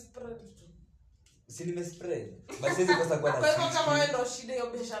 but you spread to. Si nime spread. But sisi kosa kuwa Kwa hivyo na kama wewe ndo shida hiyo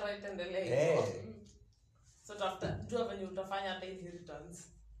biashara itaendelea. Eh. So tafuta jua venye utafanya daily returns.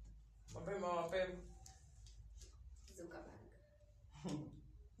 Mapema. Zuckerberg.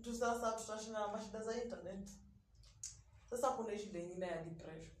 Tu sasa tutashinda na mashida za internet. Sasa kuna shida nyingine ya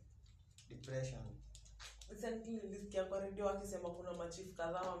Depression. Recently nilisikia kwa radio wakisema kuna machief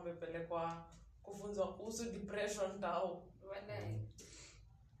kadhaa wamepelekwa kufunzwa kuhusu depression tao. Walai.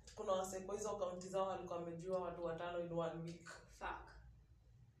 Kuna wase kwa hizo kaunti zao walikuwa wamejua watu 5 in 1 week. Fuck.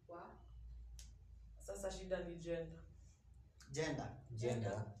 Wa? Sasa shida ni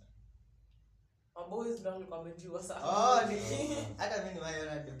Gender. Maboys ndio walikuwa wamejua sana. Hata mimi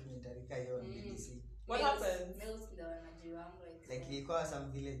nimeona documentary ka hiyo BBC. What happened? Males ndio wanajua Like ilikuwa some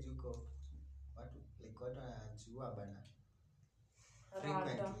village huko. Watu wanajua bana.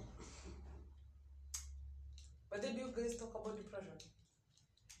 Frequently. But did you guys talk about depression?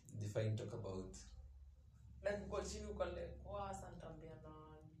 define talk about. Like uko chini uko like sasa nitaambia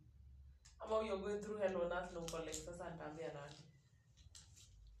nani? Ama you're going through hell on earth na uko like sasa nitaambia nani?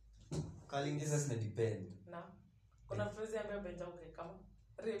 Calling Jesus na depend. Na kuna phrase ambayo benja okay kama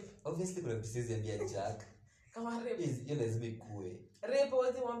rape. Obviously kuna pieces ya Jack. Kama rape. Is you lazima ikue. Rape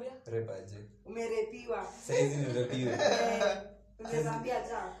wewe mwambia? Rape aje. umerepiwa. Saizi ni rapiwa. Umezambia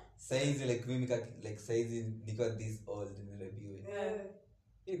Jack. Saizi like mimi like saizi niko this old ni rapiwe.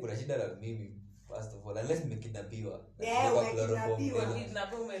 Hii kuna shida na mimi first of all unless nimekidnapiwa.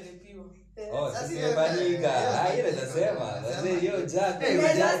 Kidnap umerepiwa. Sasa nimefanyika. Ile nasema. Sasa hiyo Jack.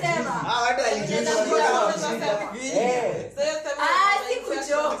 Unasema. watu walijua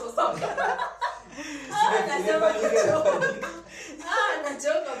Sikuchoka.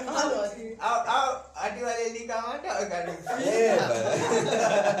 Nachoka. ati walinikamata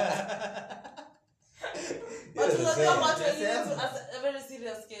But unajua watu as a very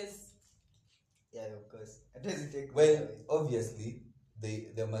serious case. Yeah, of course. Hatuwezi take Well, obviously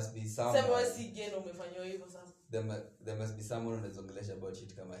there must be someone. Sema wewe si geno umefanywa hivyo sasa. There must be someone unazongelesha about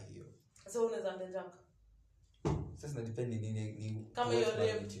shit kama hiyo. Sasa unaweza mbejaka. Sasa na depend ni Kama hiyo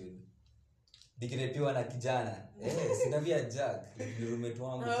rape. Dikirepiwa na kijana. Sina via Jack. Ni roommate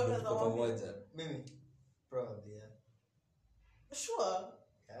wangu tuko pamoja. Mimi probably yeah. Sure.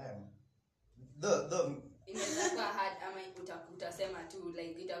 Yeah. Though Inaweza kuwa hard ama utasema tu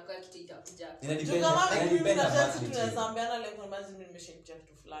like itakuwa kitu itakuja. Kama mimi na sasa tunasambiana like imagine nimeshaitia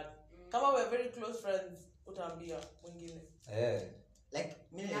kitu fulani. Kama we are very close friends utaambia mwingine. like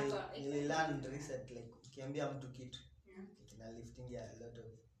mimi nililearn recent like ukiambia mtu kitu kina lifting a lot of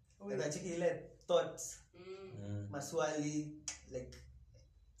unachiki ile thoughts maswali like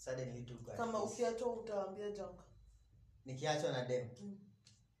suddenly tu kama ukiachwa utaambia Jack nikiachwa na dem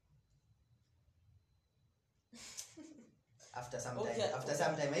after some Okay. time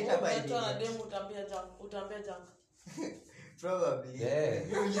haitakuwa Ukiachwa na immediate. demu utaambia junk. Probably.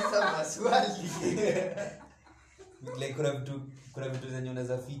 Yeah. Uliza maswali. Like kuna vitu zenye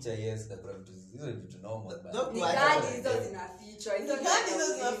unaweza feature, yes, na kuna vitu hizo ni vitu normal but No, Ni What? gani hizo zinafichwa? Ni gani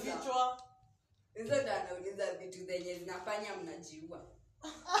hizo zinafichwa? Hizo ndo anauliza vitu zenye zinafanya mnajiua.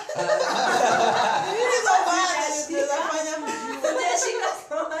 Hizo baya zinafanya mjue. Unashika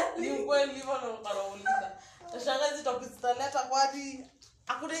swali. Ni ukweli hivyo ndo kanauliza. Nashangazi topizitaleta kwani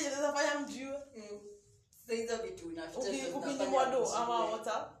hakuna yenye zinafanya mjue. Sasa hizo vitu unaficha. Ukinyimwa do ama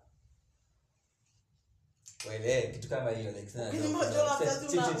WhatsApp. well, kitu kama hiyo like sana Ukinyimwa do na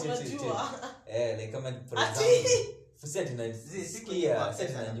mzazi unajua. Like kama for Ati. example fusia kunyimwa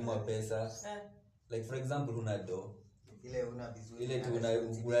pesa na tunanyimwa pesa Eh. like for example una do Ile una vizuri. ile tu na una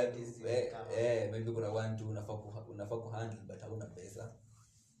responsibilities zimekama. maybe kuna one two unafaa kuhandle but hauna pesa,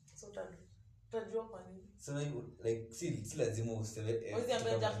 So utajua kwa nini. so like si lazima useme Wewe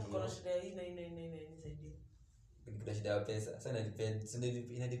ambia Jack niko na shida hii na nisaidie. kuna shida ya pesa. Sasa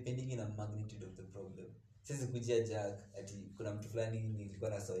ina depending na magnitude of the problem. Sisi kujia Jack ati kuna mtu fulani nilikuwa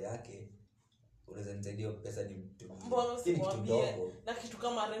na so yake unaweza nisaidia pesa ni mtu. Mbona Hii ni kitu usimwambie ndogo. na kitu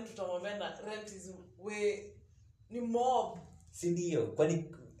kama rent utamwambia na rent is we ni mob. Si ndio? Kwani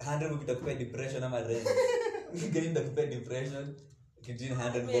 100 vitakupea depression ama rent? Gani ndakupea depression? Kitu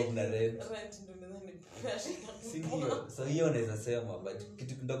 100 bob na rent. Rent ndio ni pressure. Si ndio? So hiyo unaweza sema but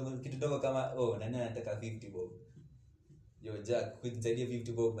kitu ndogo kama nani anataka 50 bob. Yo Jack, kunisaidia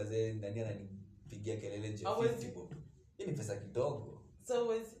 50 bob mazee nani ananipigia kelele je 50 bob. Hii ni pesa kidogo. So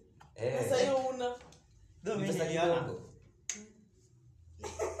wezi. Sasa hiyo una Ndio Ni mimi pesa niliona. kidogo.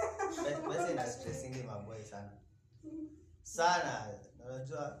 Basi ina stressingi maboy sana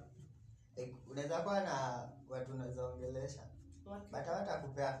unajua like unaweza kuwa na watu unaweza ongelesha but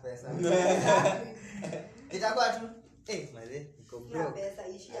hawatakupea pesa. Itakuwa tu mazee iko Na broke, pesa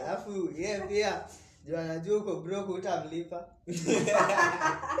ishi. alafu yeye pia juu anajua uko broke utamlipa.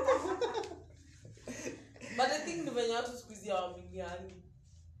 but I think ni venye watu siku hizi hawamiliani.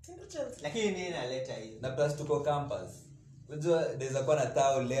 Ndio Chelsea. Lakini nini inaleta hiyo? Na plus tuko campus. Unajua naweza kuwa na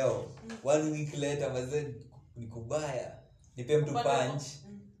tao leo. One week later mazee ni kubaya. Nipe mtu punch.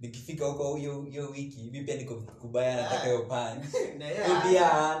 Nikifika huko hiyo wiki mimi pia niko kubaya nataka hiyo punch. Na Yeye yeye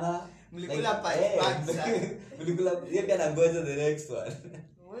pia ana mlikula punch back sana. Mlikula yeye pia anangoja the next one.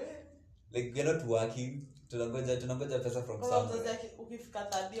 Wewe Like we are not working. Tunangoja pesa from kama mzazi somewhere. yake ukifika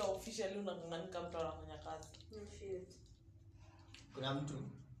tabia officially unang'ang'anika mtu anafanya kazi. Kuna mtu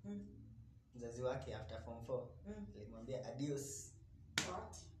mzazi wake after form 4 alimwambia adios,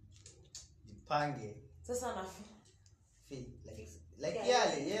 What? jipange Sasa nafi. like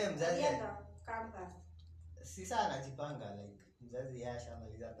yeye mzazi Alienda campus. si sana anajipanga like mzazi yeye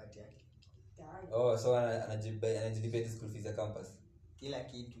ashamaliza part yake So anajilipia school fees ya campus. kila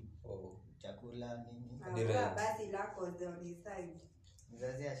kitu, chakula nini, Hadi rent. Basi lako on his side.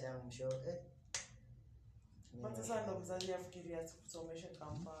 mzazi ashamshow Sasa ndo mzazi afikiria kusomesha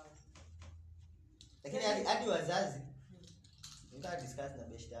campus. lakini hadi wazazi nika discuss na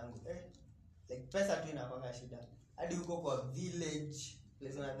best yangu like pesa tu inakuwa shida hadi huko kwa village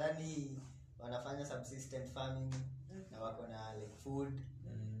place unadhani wanafanya subsistence farming na wako na like food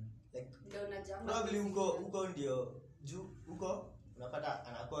like Ndio unajamba. probably huko ndio juu huko unapata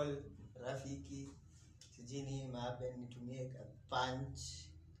anacall rafiki sijini mapen nitumie punch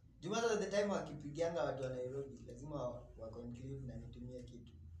Juma the time wakipigianga watu wa Nairobi lazima wa conclude na nitumie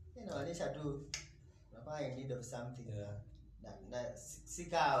kitu inaonyesha tu unafaa in need of something. Na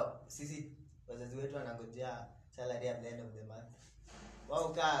sisi wazazi wetu wanangojea salary at the end of the month.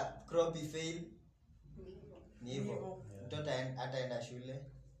 Wao ka crop fail ni hivyo. Mtoto ataenda shule.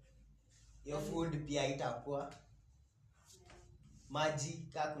 Hiyo food pia itakuwa. Maji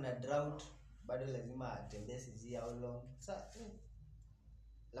ka kuna drought bado lazima atembee siji how long. Sasa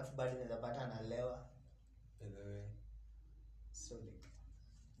alafu bado unaweza pata analewa. So like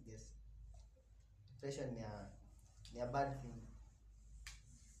yes. Depression ni a bad thing.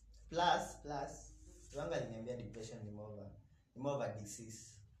 Plus wanga aliniambia depression ni more of a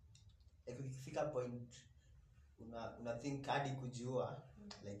disease. Like ukifika point una think hadi kujiua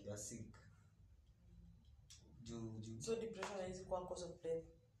like you are sick. So depression is kwa cause of death.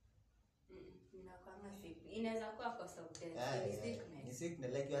 Inakuwa sick. Inaweza kuwa cause of death. Ni sickness. Ni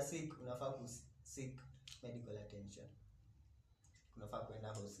sickness like you are sick unafaa ku seek medical attention. Unafaa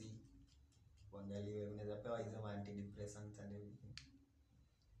kwenda hosi uangaliwe, unaweza pewa hizo antidepressants and everything.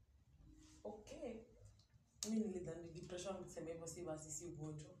 Okay. Mimi nilidhani depression kusema hivyo si basi si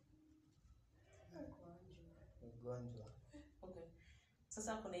ugonjwa. Ugonjwa. Okay.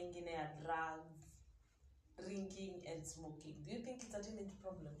 Sasa kuna ingine ya drugs. drinking and smoking, do you think it's a teenage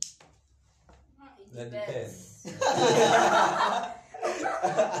problem? It That depends.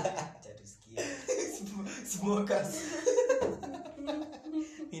 Acha tusikie. Smokers.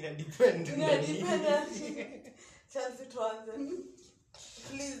 Ina depend. Chelsea tuanze.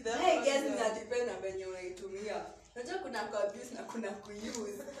 Please, I guess ina depend na venye unaitumia. Unajua kuna ku-abuse na kuna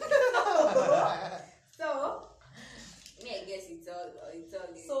ku-use. So, me I guess it's all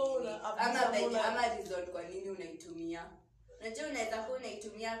So, ama reason kwa nini unaitumia. Unajua unaweza kuwa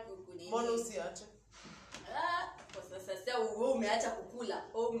unaitumia kunini. Mbona usiache? Kwa sasa wewe umeacha kukula.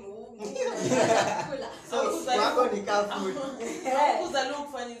 Umeacha kukula. So, wako ni kafu. Haukuzaliwa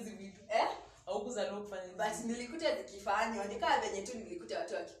kufanya hizi vitu. Haukuzaliwa kufanya hizi. But nilikuta zikifanywa. Ni kama venye tu nilikuta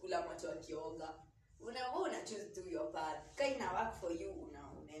watu wakikula, watu wakioga. Una choose to do your part. Kama ina work for you,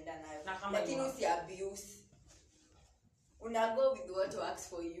 unaenda nayo. Lakini usi abuse. Una go with what works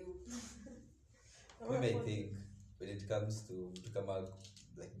for you. We may think when it comes to kama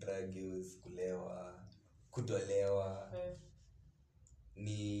like drug use, kulewa, kutolewa,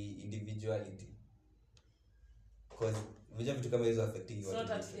 ni individuality. Because vijana vitu kama hizo affecting watu. It's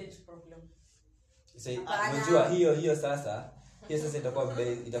not a different. teenage problem. So unajua hiyo sasa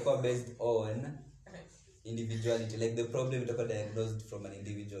itakuwa based on individuality. Like the problem itakuwa diagnosed from an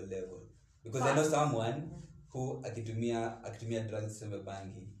individual level. Because I know someone who akitumia drugs sema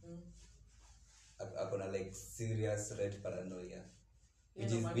bangi. Akona like serious red paranoia.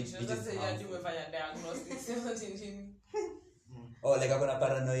 Which is umefanya diagnostics. oh, like akona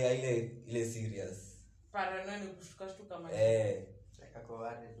paranoia ile serious. Paranoia ni kushtuka kama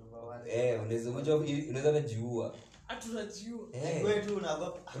Unaweza kujiua. Aturajiua. Wewe tu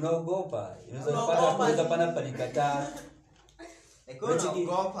unaogopa. Unaogopa. Unaweza pana panikataa.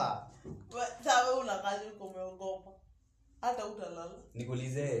 Unaogopa. Sawa, unakaje umeogopa? Hata utalala.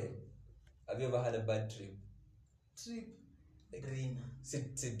 Nikuulize, have you ever had a bad trip? Like dream.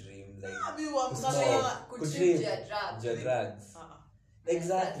 Sit dream like Kutrip your drugs.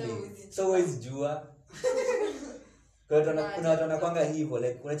 Exactly. So always jua. Kuna watu wanakwanga hivyo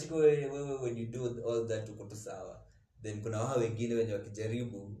like unachika wewe when you do all that uko tu sawa. Then kuna wao wengine wenye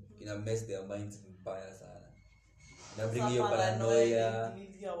wakijaribu ina mess their minds mbaya sana. Na bring hiyo paranoia.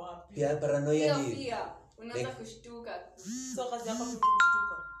 Pia paranoia ni Pia unaanza kushtuka. So kazi yako ni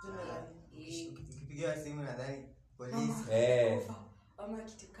kushtuka generally. Ukipigia simu nadhani polisi. Ama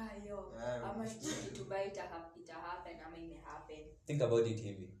kitu kaa hiyo. Ama kitu baya ita happen ama ime happen. Think about it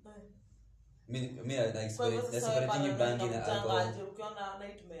hivi. Mimi na experience bangi na alcohol. Ukiona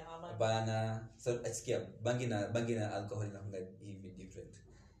night umehama. Bana, so asikia bangi na alcohol inakunga hivi different.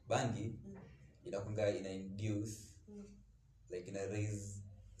 Bangi inakunga ina induce like ina raise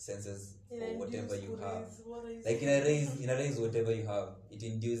senses of whatever you have. Like ina raise whatever you have. It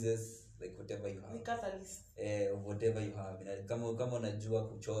induces like whatever you have. Ni catalyst. Of whatever you have. Kama unajua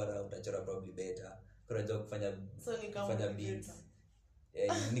kuchora, utachora probably better. Unajua kufanya beats.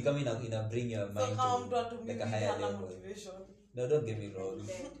 Ni kama ina bring your mind to like a higher level. Motivation. No, don't get me wrong.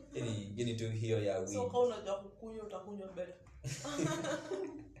 You need to hear your So kama unajua kukunywa utakunywa better.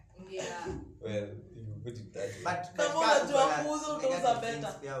 Yeah. Well, if you put it that way. But kama unajua kuuza utauza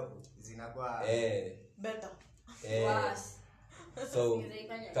better. Pia zinakuwa Better. Worse. So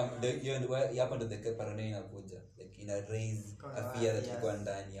hapo ndo the paranoia inakuja. Like ina raise a fear that iko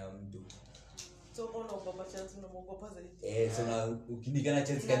ndani ya mtu. So kama unaogopa chance unaogopa zaidi. So na ukinikana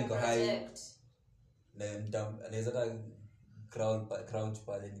chance kani kwa high na anaweza ta crouch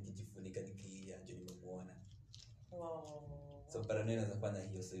pale nikijifunika nikilia ndio nimemuona. Wow. So paranoia inafanya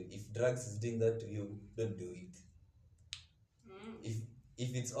hiyo. So if drugs is doing that to you, don't do it.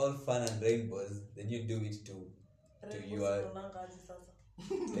 If it's all fun and rainbows, then you do it to your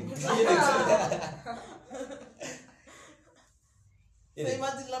So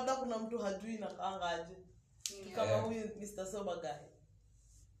imagine labda kuna mtu hajui na kaanga aje. Kama huyu Mr. Sober guy.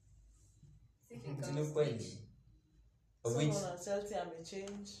 Ni kweli. Of which Chelsea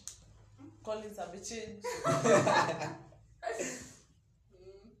amechange. Collins amechange.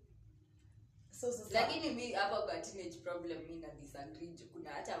 Lakini mimi hapa kwa teenage problem mimi na disagree. Kuna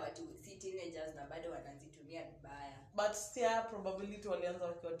hata watu si teenagers na bado wanazitumia vibaya. But still probability walianza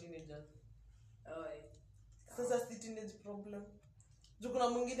wakiwa teenagers. Sasa si teenage problem. Kuna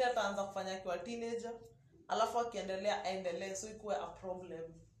mwingine ataanza kufanya akiwa teenager, alafu akiendelea aendelee so ikuwe a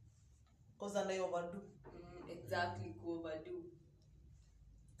problem. Cause ana overdo. Exactly, overdo.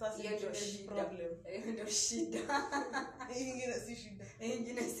 Sasa ndio problem. Ndio shida.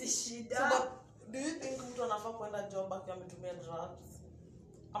 Ingine si shida. So but do you think mtu anafaa kwenda job akiwa ametumia drugs?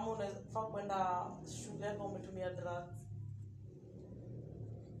 Ama unafaa kwenda shule kama umetumia drugs?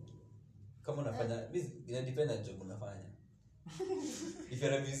 kama unafanya ina depend on job unafanya. If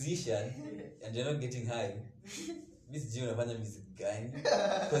you're a musician and you're not getting high, Miss unafanya music gani?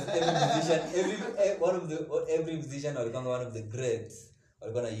 Because every musician walikuwa one of the greats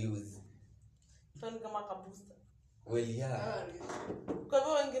walikuwa na use. Toni kama kabusta. Well, yeah. Kwa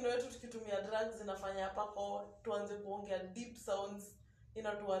hivyo wengine wetu tukitumia drugs zinafanya hapa kwa tuanze kuongea deep sounds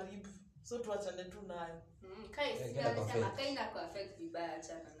inatuharibu. So tuachane tu nayo. Kaina kwa affect vibaya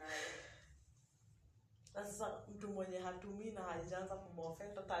achana nayo. Na sasa mtu mwenye hatumii na hajaanza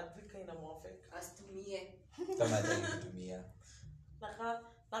kumuaffect hata advika inamuaffect. Asitumie. Kama atatumia.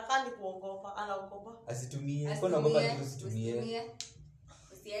 Naka ni kuogopa, anaogopa. Asitumie. Kwa nini unaogopa tu usitumie?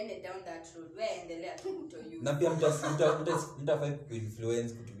 Usiende down that road. Wewe endelea tu kutouse. Na pia mtafai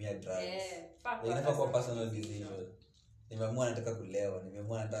kuinfluence kutumia drugs. Inafaa kuwa personal decision. Nimeamua nataka kulewa,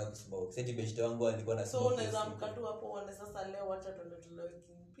 nimeamua nataka kusmoke. Sasa beshte wangu alikuwa na smoke. So unaweza mkatu hapo uone sasa leo acha tuende tulewe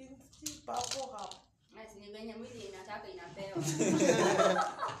kingpins papo hapo. Basi ni venye mwili inataka inapewa.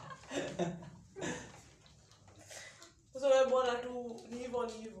 So wewe bora tu ni hivyo.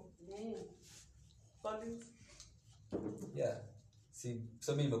 Collins. Yeah. See,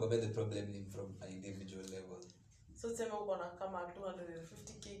 so many people the problem is from an individual level. So sema uko na kama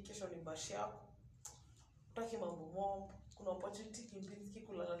 250k kesho ni bashi yako. Utaki mambo mombo. Kuna opportunity kimpinski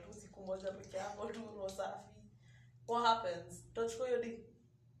kulala tu siku moja peke yako tu roho safi. What happens? Tutachukua hiyo deal.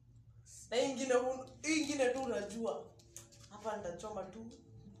 Na ingine tu unajua. Hapa nitachoma tu.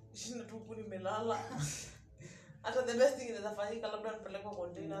 Shina tu kuni melala. Hata the best thing inaweza fanyika labda nipeleke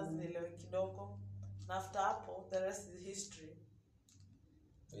containers nielewe kidogo. Na after hapo the rest is history.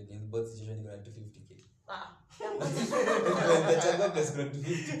 In both situations you got 250k. Yeah. Chagua pesa kwa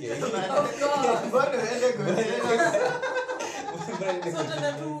 250k. Of course. Mbona uende containers? So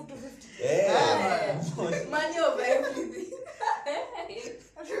tena 250k. Money over everything.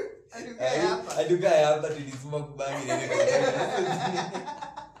 Aduka hapa tulisema kubangi nene kwa.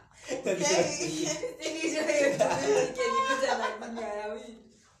 Singisho hiyo tukikuta na dunia ya weed.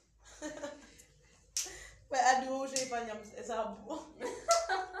 Wewe hadi ushaifanya hesabu.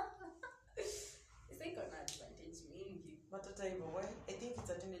 It's like an advantage mingi. But hata hivyo, I think it's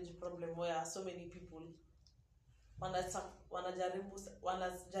a teenage problem where so many people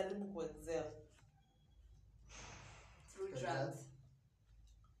wanajaribu kuexcel Through drugs.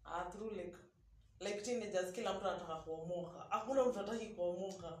 Through like teenagers, kila mtu anataka kuomoka. Hakuna mtu hataki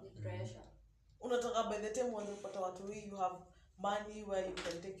kuomoka. Ni pressure. Unataka by the time uanze kupata watu hii, you have money where you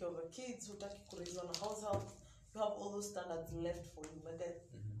can take care of the kids, hutaki kuraise on a household, you have all those standards left for you. But then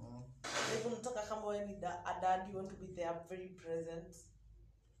like unataka kama wewe ni a dad, you want to be there very present.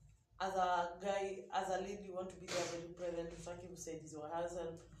 As a guy, as a lady, you want to be there very present. Utaki kusaidizi wa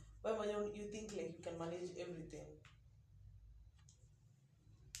household. When you think like you can manage everything.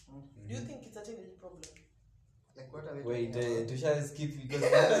 Do you think it's a teenage problem? Like what are we Wait, talking about? to shall skip because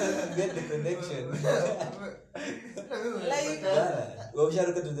get the connection. We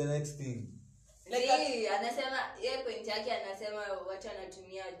shall go to the next thing. Like anasema yeye point yake anasema watu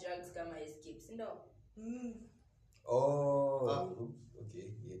wanatumia drugs kama escapes, ndio? Okay,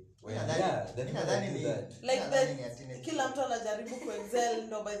 yeah. Well, Nadhani ni that. Like that kila mtu anajaribu kuexcel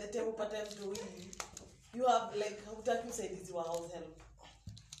ndo by the time upate mtu hii you have like hutaki usaidizi wa house help.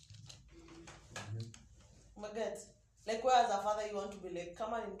 My God, like where as a father you want to be like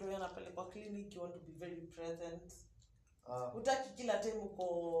kama ni mtu anapelekwa clinic you want to be very present. Hutaki kila time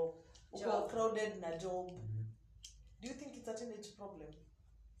uko crowded na job. Do you think it's a teenage problem?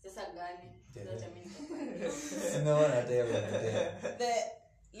 Sasa gani? Zote mimi Sinaona hata yeye.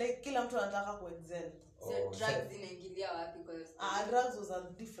 Like kila mtu anataka kuexcel. So drugs zinaingilia wapi kwa hiyo? Drugs was a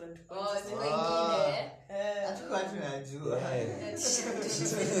different point. So wengine Hatukuwa tunajua.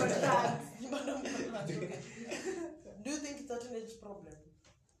 Do you think it's a teenage problem?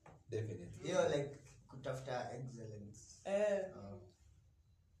 Definitely. Hiyo like kutafuta excellence.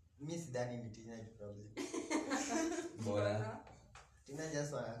 Mimi sidhani ni teenage problem. Bora.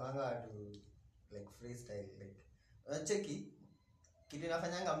 Teenagers wanakwanga watu like freestyle like. Unacheki kitu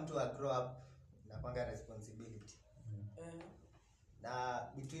inafanyanga mtu a grow up inakwanga responsibility. Na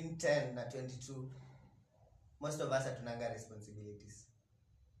between 10 na 22 most of us hatunanga responsibilities.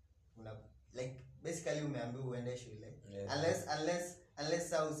 Like basically umeambiwa uende shule. Yeah. Unless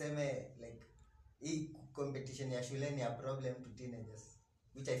sa useme like hii competition ya shule ni a problem to teenagers,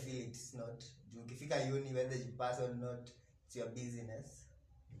 which I feel it's not. Ukifika uni whether you pass or not it's your business.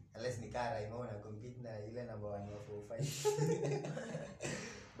 Unless ni kara imeona compete na ile number 1 or 5.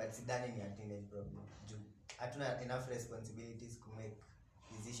 But sidhani ni a teenage problem. Hatuna enough responsibilities to make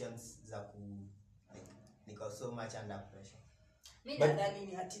decisions za ku like niko so much under pressure. Mimi nadhani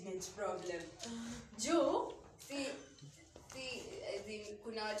ni a teenage problem. Juu si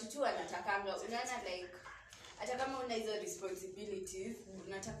kuna watu tu wanatakanga unaona like hata kama una hizo responsibilities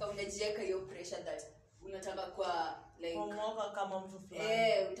unataka unajiweka hiyo pressure that unataka kwa like kuomoka kama mtu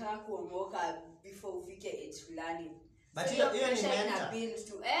fulani unataka kuomoka before ufike age fulani. But hiyo ni mental.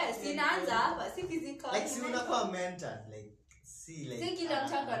 Sinaanza hapa si physical. Like si unakuwa mental like si like si kila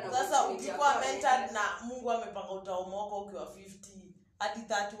mtaka na sasa ukikuwa mental na Mungu amepanga utaomoka ukiwa 50 hadi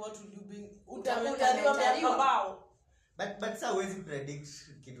 30 what will you be utamentaliwa miaka bao. But so huwezi predict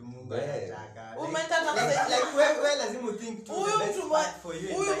kitu Mungu anataka. Like wewe lazima think to the best path for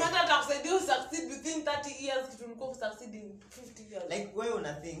you. Huyu mtu atakusaidia succeed within 30 years kitu ulikuwa succeed in 50 years. Like wewe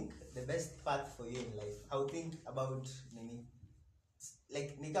una think the best path for you in life. How think about nini?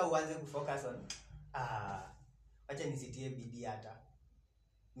 Like nika uanze kufocus on acha nisitie bidii hata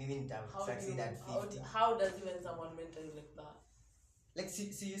mimi nita succeed at 50. How does even someone mental like that? Like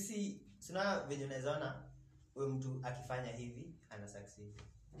see you see sina venye unaona wewe mtu akifanya hivi ana succeed.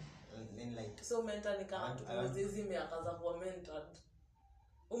 Then like so mental ni kama mzezi miakaza kuwa mental.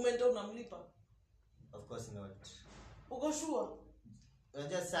 Umento unamlipa? Of course not. Uko sure?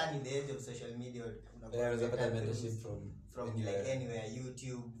 Unajua sana in the age of social media unapata mentorship from like anywhere,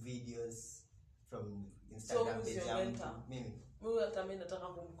 YouTube videos, from Instagram page. Mimi hata mimi nataka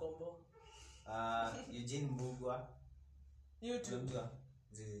kumkomboa. Eugene Mbugua YouTube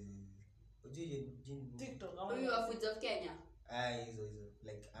Eugene TikTok huyu wa Foods of Kenya. Hizo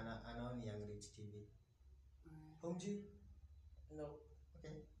like anaoni Young Rich TV. Humji? No.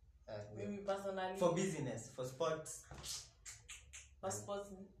 Okay. Mimi personally for business, for sports. For sports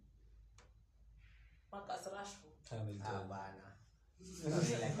Marcus Rashford. Bana.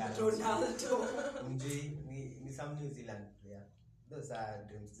 Ronaldo. Humji ni some New Zealand player. Those are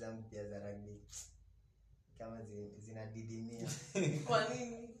dreams zangu pia za rugby. Kama zinadidimia. Kwa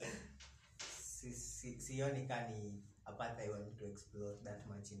nini? Sioni kani apata I want to explore that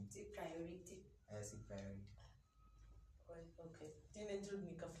much in priority. Si priority. Okay. Teenage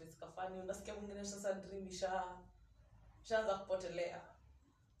ni kafani unasikia mwingine sasa dream shaanza kupotelea.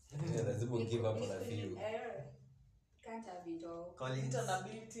 Lazima give up on a few. Can't have it all. Collins an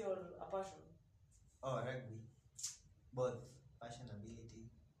ability or a passion? Rugby. Both passion, ability.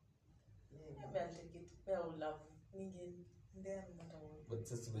 Yeah, I'll take it. I will love ninge ndio mtaona. But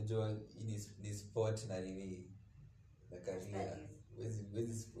sasa umejua ni sport na nini na career. Wezi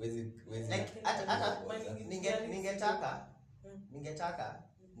like hata ningetaka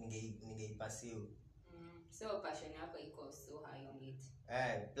ningeipasiu. So passion yako iko so high on it.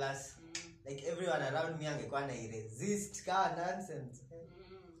 Plus like everyone around me angekuwa na resist ka nonsense.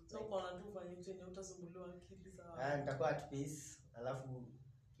 So kuna tu fanya chenye utasumbuliwa akili sawa. Nitakuwa at peace alafu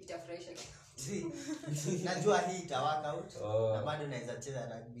itafresha. Najua hii ita work out na bado naweza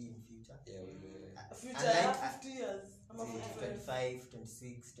cheza rugby in future. Future like 50 years ama 25,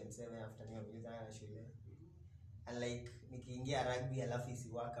 26, 27 after nimemaliza na shule. And like nikiingia rugby alafu isi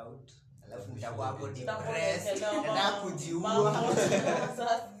work out alafu nitakuwa hapo depressed na kujiua.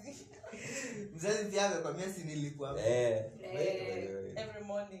 Mzazi pia amekwambia si nilikuwa every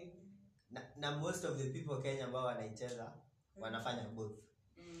morning. Na most of the people Kenya ambao wanaicheza wanafanya both.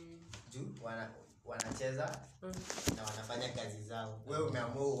 Juu wanacheza na wanafanya kazi zao. Wewe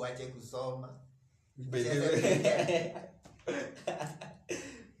umeamua uache kusoma.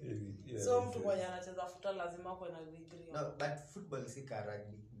 So mtu mwenye anacheza football lazima kuwe na degree. No, but football si ka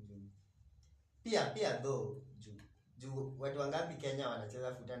rugby. Pia though juu watu wangapi Kenya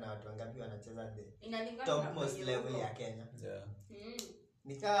wanacheza football na watu wangapi wanacheza the top most level ya Kenya.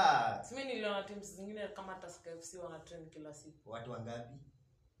 Nika mimi niliona teams zingine kama Tusker FC wana train kila siku. Watu wangapi?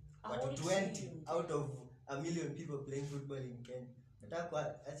 Watu 20 out of a million people playing football in Kenya.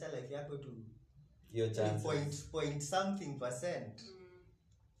 Nataka acha life yako to your chance point something percent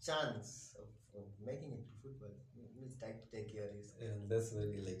chance of making it to football. You start to take your risk. And that's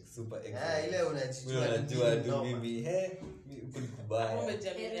really like super exciting. Ile unajua tu mimi kulikubaya.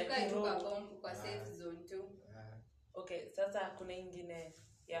 Kwa safe zone tu. Okay, sasa kuna ingine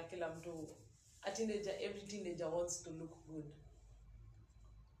ya kila mtu. A teenager, every teenager wants to look good.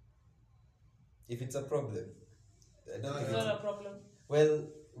 If it's a problem, It's not a problem. Well,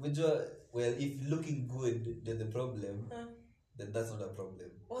 if looking good is the problem, then that's not a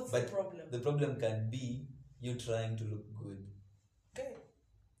problem. What's but the problem? The problem can be you trying to look good. Okay.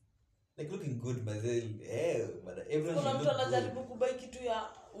 Like looking good, but but everyone kuna should mtu look anajaribu good. kubai kitu ya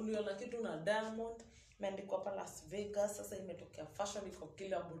uliona kitu na Diamond imeandikwa hapa Las Vegas, sasa imetokea fashion iko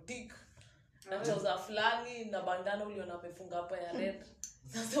kila boutique na trouser fulani na bandana uliona amefunga hapa ya red.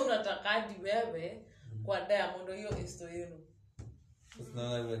 Sasa unataka hadi wewe kwa Diamond hiyo history yenu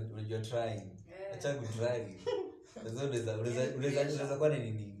when you're trying acha kutry unaweza kuwa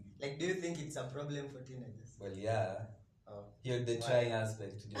nini Like, do you think it's a problem for teenagers? well yeah Oh. here the trying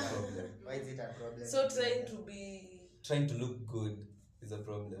aspect is a problem. Why is it a problem? So Trying to look good is a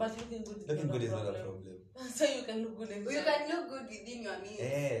problem. But looking good is not a problem. So you can look good You can look good within your means.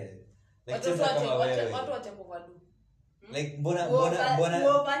 Like watu wacha kuvadu. Like mbona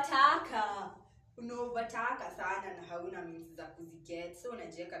unaovataka sana na hauna means za kuziget, so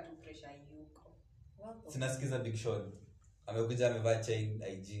unajiweka tu pressure yuko. Sinasikiza Big Sean amekuja amevaa chain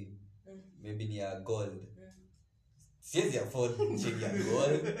IG maybe ni ya gold. Siwezi afford chain ya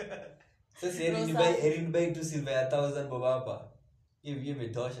gold. Sasa Erin buy tu silver ya 1000 bob hapa. Hivi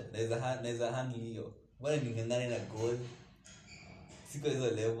imetosha. Naweza handle hiyo. Bwana ningangane na gold. Siko hizo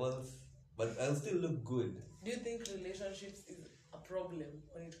levels but I'll still look good. Do you think relationships is a problem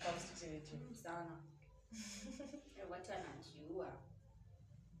when it comes to teenaging? Sana. Watu wanajua.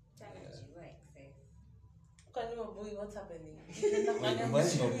 Excess. Can you boy what's happening?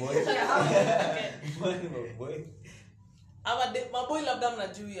 My boy. Ama maboy labda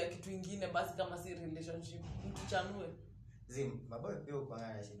mnajua kitu kingine basi kama si relationship. Mtuchanue. Maboy pia uko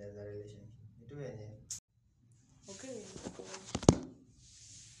na shida za relationship. Vitu wenyewe. Okay.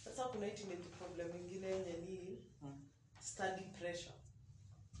 Sasa kuna teenage problem nyingine yenye ni study pressure.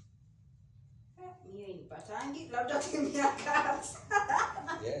 Mimi nipatangi labda kimia kazi.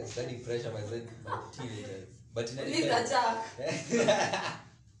 Yeah, study pressure by teenagers. But in Leave the jack.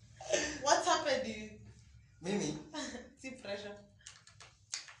 What's happening? Mimi See pressure.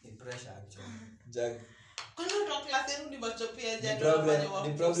 ni pressure actually. Jack. Kwa nini ndo class yenu ni machopia The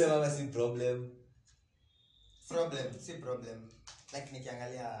problem ama si problem? Si problem. Like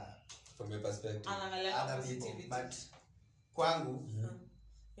nikiangalia From your perspective. Anaangalia other positivity. people, but kwangu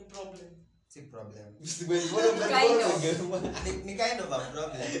Ni problem. si problem. Ni kind of a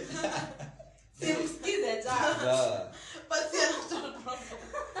problem. Simsikize jack. Yeah. But see another problem.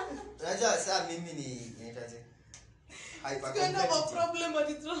 Unajua saa mimi ni nitaje hyper Kind of a competitive. problem but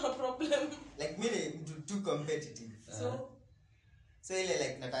it's not a problem. Like mimi ni too competitive. So ile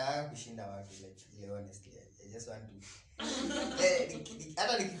like nataka kushinda watu like ile honestly I just want to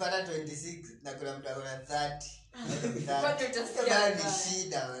hata nikipata 26 na kuna mtu akona 30 But you just ni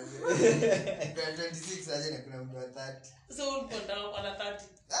shida manze. Kuna 26 aje na kuna mtu wa 30. So ulipanda kwa 30.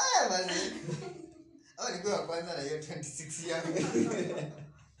 Manze. Au nikuwa wa kwanza na hiyo 26 yangu.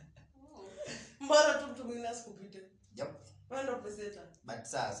 Mbona tu mtu mwingine asikupite. Yep. Wewe ndo peseta. But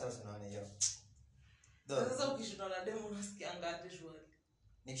sasa unaona hiyo. Sasa ukishindwa na demo unasikia ngapi shwari.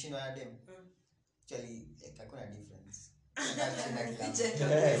 Nikishindwa na demo. Actually like hakuna difference.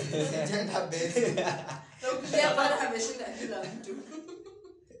 Gender based. Na ukishinda bado ameshinda kila mtu.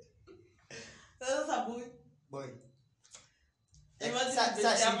 Sasa Boy.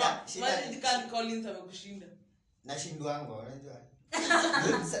 Imagine kama Collins amekushinda. Nashindwango unajua.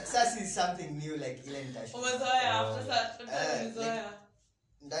 Sasa is something new like ile nitashinda. Umezoea after umezoea.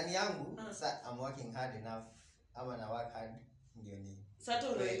 Ndani yangu sasa I'm working hard enough ama na work hard ndio ni. Sasa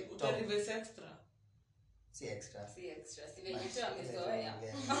utarevise extra. Si extra. Si venye tu amezoea.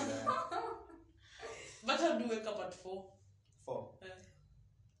 But how do you wake up at 4? 4.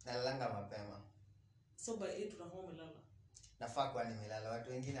 Nalanga mapema. So by 8 unakuwa umelala. Nafaa kwa nimelala.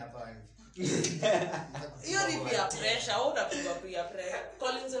 Watu wengine hapa wani. Hiyo ni peer pressure. Au unapigwa peer pressure.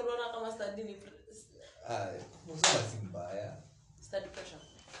 Collins unaona kama study ni Usema si mbaya. study pressure.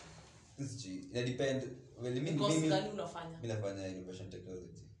 Ina depend. Well, Mimi gani unafanya? Mimi nafanya innovation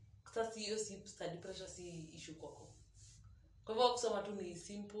technology. Sasa hiyo si study pressure si issue kwako. Kwa hivyo kusoma tu ni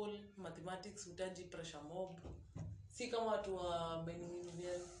simple mathematics utaji pressure mob. Si kama watu wa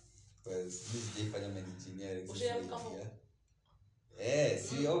engineering. Well, mimi sijafanya engineering.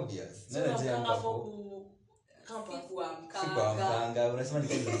 Si obvious. Nani anajenga Kuamkanga, unasema ni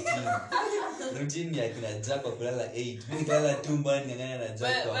kama routine ya kina Jack kwa kulala 8. Mimi nikalala 2 mbani ngangana na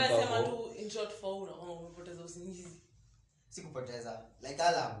Jack kwa amka. Wewe sema tu in short for una umepoteza usingizi. Sikupoteza. Like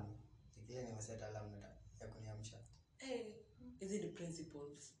alarm. Ile nimeset alarm ya kuniamsha. Is it the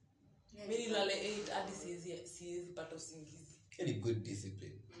principles? Mimi nilale 8 hadi siwezi pata usingizi. Very good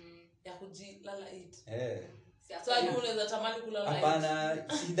discipline. Ya kujilala 8. So you unaweza tamani kulala 8. Hapana,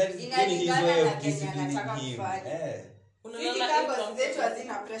 that is his way of disciplining him. Unalala 8 zetu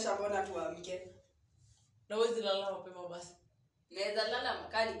hazina pressure mbona tuamke. Na wewe lala mapema basi. Naweza lala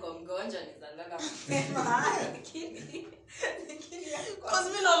makali kwa mgonjwa naweza lala mapema. Lakini kwa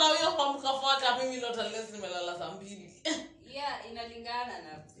mimi nalala hiyo kwa mkafuata mimi not unless nimelala saa 2. Yeah, inalingana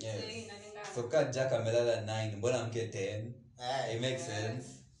na inalingana. So ka Jack amelala 9, mbona amke 10? It makes sense.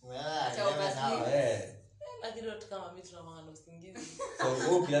 Well, lakini watu kama mimi tunamanga na usingizi. So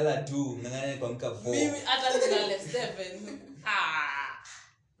wewe ukilala 2 ngangane kuamka 4. Mimi hata nilale 7.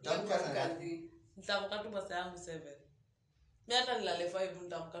 Utaamka kazi. Nitaamka tu masaa yangu 7. Mimi hata nilale 5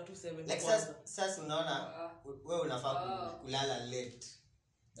 nitaamka tu 7. Like sasa unaona wewe unafaa kulala late.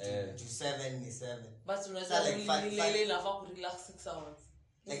 To 7 ni 7. But unaweza nilele nafaa ku relax 6 hours.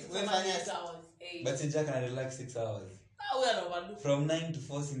 Like wewe fanya 8 hours. But Jack can relax 6 hours. We are overdo. From 9 to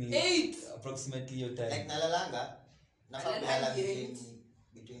 4 in 8 approximately your time. like nalalanga nafaa kulala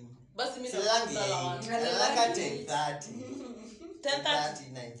between basi mimi silangi nalala 10:30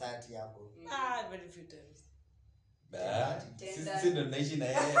 10:30 9:30 hapo very few times. Sisi ndo tunaishi na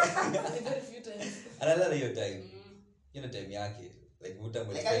yeye. Very few times. Analala hiyo time. Hiyo time yake. Like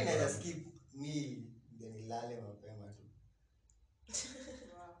like I never skip meal ndio nilale mapema tu.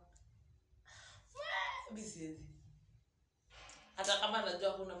 Busy. Hata kama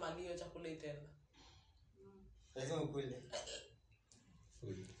najua kuna malio chakula itenda. Lazima ukule.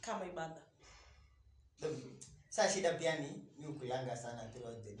 Kama ibada. Sasa shida pia ni ukulanga sana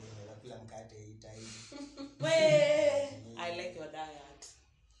throughout the day na kula mkate itai. I like your diet.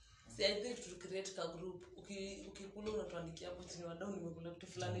 See, I think to create a group. Ukikula unatuandikia hapo chini wadau nimekula kitu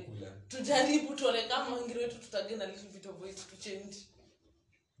fulani. Tujaribu tuone kama ngiro wetu tutagena little bit of weight to change.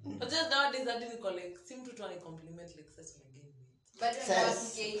 But just nowadays I didn't collect. Seem to try compliment like such again. But now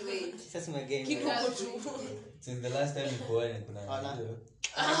to gain weight. Sasa magain. Kidogo tu. Since the last time you go in kuna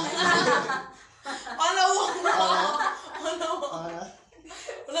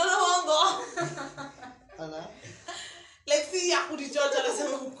Ona. Like si ya kudichocha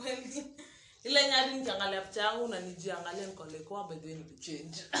nasema ukweli. Ile nyadi nikiangalia picha yangu na nijiangalia nikole kwa by the way ni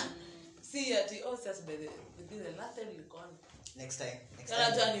change. See ati sasa by the last time nilikuwa Next time.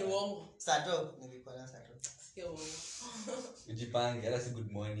 kana ni uongo. Sato nilikuwa na sato. Sio uongo. ujipange hata si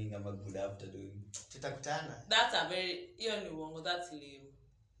good morning ama good afternoon. Tutakutana. That's a very hiyo ni uongo, that's lame.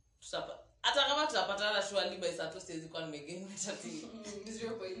 Hata kama tutapatana surely by Sato siwezi kwa nimegain weight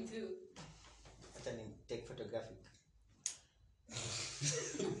 0.2. Hata ni take photographic.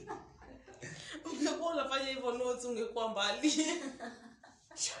 Ungekuwa unafanya hivyo notes ungekuwa mbali.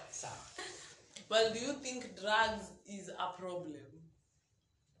 Sawa. Well, do you think drugs is a problem?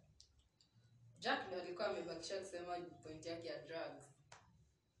 Jack ndio alikuwa amebakisha kusema point yake ya drugs.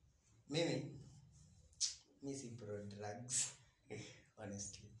 Mimi si pro drugs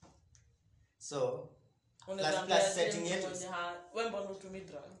honestly. So plus setting it when born to me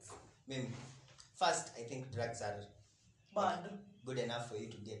drugs. Mimi first I think drugs are Bad. good enough for you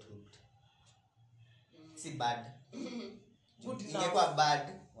to get hooked. Si bad. Good enough. Ingekuwa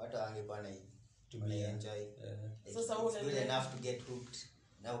bad watu wangekuwa na To be enjoy. Sasa It's good ule enough to get hooked.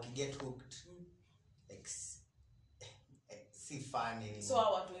 Now ukiget hooked like si fun anymore. So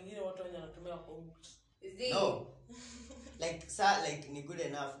watu wengine watu wenye wanatumia kwa hooked. No. Like ni good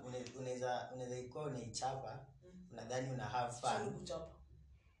enough unaweza ikuwa unaichapa unadhani una have fun.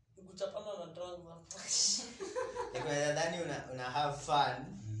 Kuchapa na drugs hapo. Like unadhani una have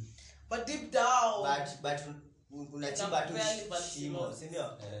fun. But deep down. But unachipa tu shimo, si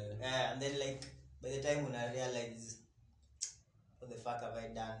ndio? And then like by the time una realize what the fuck have I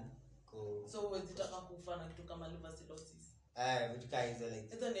done? So wezitaka kufanya kitu kama liver cirrhosis. Vitu kama hizo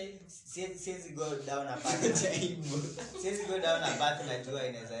like Hizo ni siwezi go down a path siwezi go down a path najua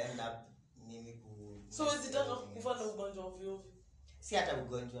inaweza end up mimi so wezitaka kufanya ugonjwa ovyo. Si hata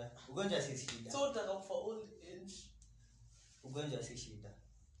ugonjwa si shida. So utaka kufa old age. Ugonjwa si shida.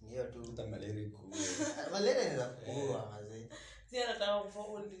 Ni hiyo tu Uta malaria ku. Malaria inaweza kuua mazee. Si anataka kufa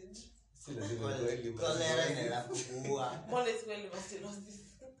old age. Si lazima kweli. Cholera inaweza kuua. Mbona kweli basi cirrhosis.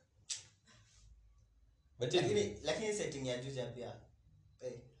 Lakini setting ya juja pia.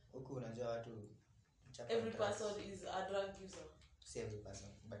 Huku unajua watu every person is a drug user. Si every person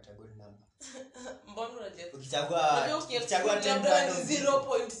but a good number. Mbona unajua? Ukichagua 10 random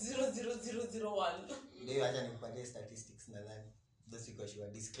 0.00001. ndio acha nikupatie statistics nadhani. Those iko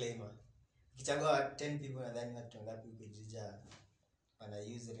sure disclaimer. Ukichagua 10 people nadhani watu ngapi huko juja wana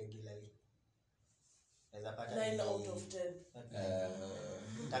use regularly. Naweza pata 9 out of 10.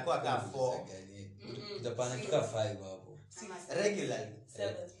 Takuwa ka 4 Utapana tuka 5 hapo. regularly.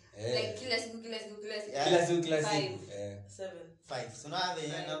 7. Like kila siku. Kila siku. 7. 5. So now the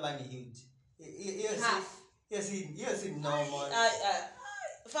number ni huge. Hiyo si normal.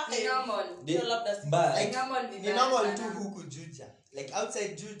 Ni normal. Ndio labda si. Like normal ni normal tu huku Juja. Like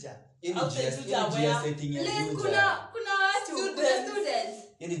outside Juja. Outside Juja where setting ya Juja. Kuna watu students.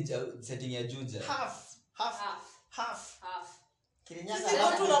 Ini setting ya Juja. Half. Kirinyaga. Sisi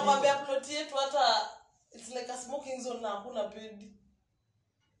watu tunakwambia plot yetu hata it's like a smoking zone na hakuna pedi.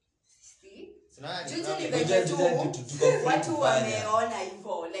 See? Tunaona ni Juju ni problem. venye Tuko free watu kufanya. wameona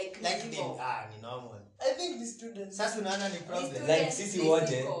hivyo like Like hivyo. ni normal. I think the students. Sasa unaona ni problem. Like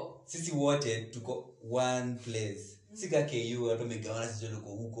sisi wote tuko one place. Sika KU watu wamegawana sijui uko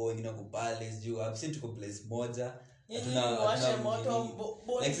huko wengine wako pale sijui hapo sisi tuko place moja. Washe moto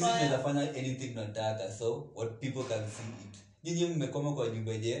Like sisi tunafanya anything tunataka so what people can see it. Nyinyi mmekoma kwa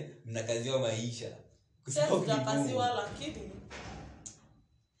nyumba yenyewe mnakaziwa maisha. Kusikaziwa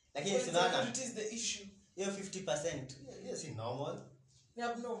lakini tunaona it is the issue. Hiyo 50% hiyo si normal. Ni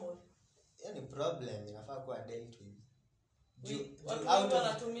abnormal. Hiyo ni problem inafaa kuwa dealt with.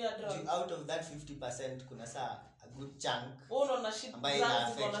 Out of that 50% kuna saa a good chunk Unaona shida ambayo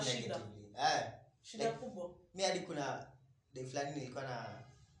ziko negatively. Shida kubwa. Mimi hadi kuna day fulani nilikuwa na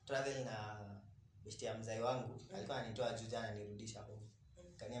travel na besti ya mzai wangu alikuwa anitoa Juja na nirudisha home.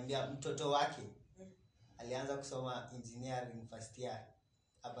 Kaniambia mtoto wake alianza kusoma engineering first year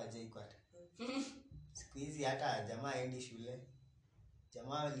hapa JKUAT. Siku hizi hata jamaa aendi shule.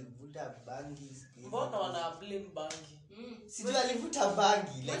 Jamaa alivuta bangi siku hizi. Mbona wana blame bangi? Sijui alivuta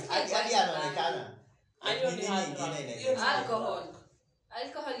bangi like hadi anaonekana. Hiyo ni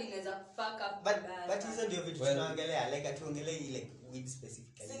alcohol inaweza fuck up but hizo ndio vitu tunaongelea like atuongelee like weed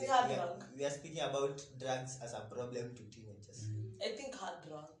specifically. We are speaking about drugs as a problem to teenagers. I think hard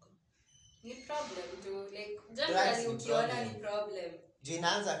drug ni problem too like generally ukiona ni problem. Juu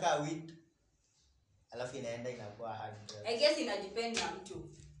inaanza kaa weed alafu inaenda inakuwa hard drug. I guess ina depend na mtu.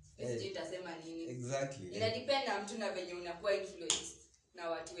 Sisi tutasema nini? Exactly. Ina depend na mtu na venye unakuwa influenced na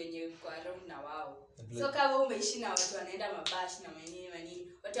watu wenye kwa around na wao. So kama umeishi na watu wanaenda mabash na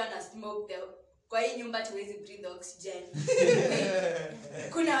manini, watu wana smoke kwa hii nyumba tuwezi breathe oxygen.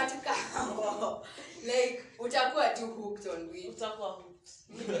 Kuna watu kama like utakuwa tu hooked on weed. Utakuwa hooked.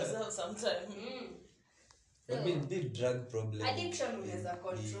 Sometimes. But big drug problem. Addiction unaweza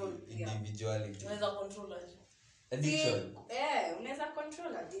control pia. Individuality. Unaweza control aje? Addiction. Unaweza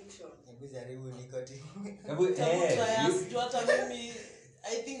control addiction. Hebu jaribu nicotine. Hata mimi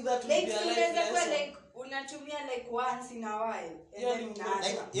I think that would be a life lesson. Like unatumia like once in a while and then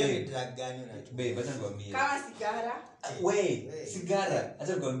unaacha. Hiyo ni drug gani unatumia? Babe, acha nikwambie. Kama sigara. Wait, sigara.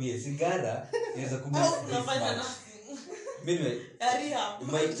 Acha nikwambie, sigara inaweza unafanya na mimi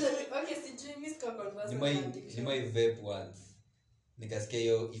Okay, sijui miss conversation. Ni my vape once. Nikasikia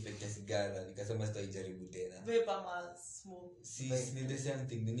hiyo effect ya sigara, nikasema sitaijaribu tena. Vape ama smoke. Ni the same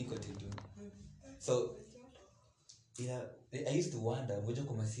thing, ni nicotine too. So I used to wonder moja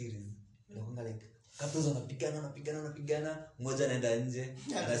kwa series nakonga like couples wanapigana mmoja anaenda nje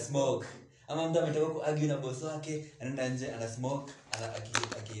ana smoke ama mtu ametoka kuargue na boss wake anaenda nje ana smoke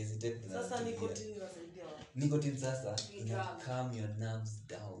akihesitate. Sasa nicotine inasaidia wapi? Nicotine sasa ina calm your nerves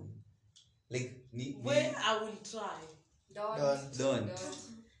down like I will try. Don't.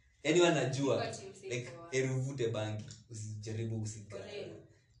 Anyone najua like eruvute bangi usijaribu usigara.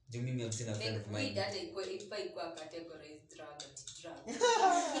 Mimi am sina friend of mine. Weed that iko categorized drug.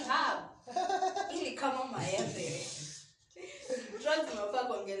 Ili kama maembe. Drugs unafaa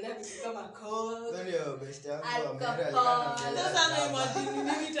kuongelea vitu kama coke. Ndio best yangu alcohol. Sasa na imagine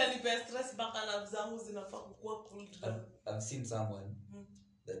mimi itanipea stress mpaka nerves zangu zinafaa kukua cool. I've seen someone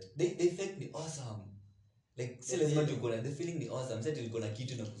that they felt me awesome. Like si lazima tuko na the feeling ni awesome. Sasa tuko na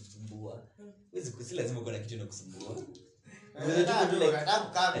kitu na kusumbua. Wewe si lazima uko na kitu na kusumbua.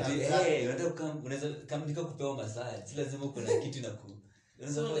 Unaweza kama nika kupewa massage si lazima uko na kitu na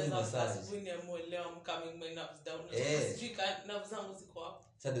unaweza kupewa massage. Asubuhi nimeelewa I'm coming my nerves down. Sijui nerves zangu ziko hapo.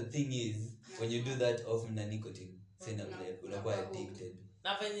 So the thing is when you do that often na nicotine sina unakuwa addicted.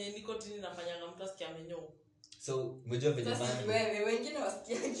 Na venye nicotine inafanyanga mtu asikie amenyoka. So umejua venye bangi wewe wengine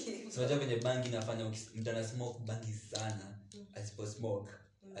wasikiangi. So unajua venye bangi inafanya mtu ana smoke bangi sana asipo smoke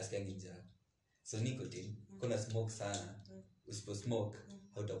asikiangi njaa. So nicotine kuna smoke sana usipo smoke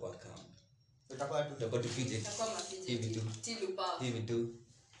hautakuwa calm. Utakuwa tu fidget. Hivi tu.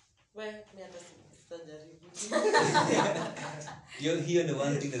 Wewe mimi hata sitajaribu. Hiyo ni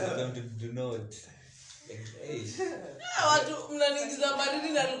one thing that I'm going to note. Hey. Watu mnaniingiza baridi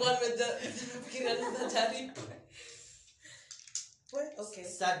na nilikuwa nimefikiria nitajaribu. Okay.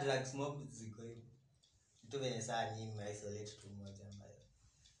 Sad drug smoke ziko hivi. Mtu venye saa ni isolate tu moja mbaya.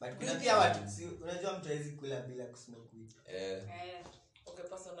 But kuna pia watu unajua mtu hawezi kula bila kusmoke weed. Okay,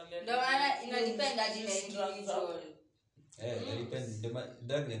 personally. Ndio maana ina depend hadi na individual. It depends.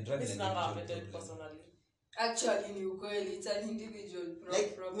 Drug is not personally. Actually ni ukweli, it's an individual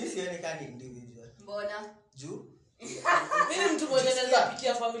problem. Mimi sioni kama individual. Mbona? Juu mimi mtu mwenye anaweza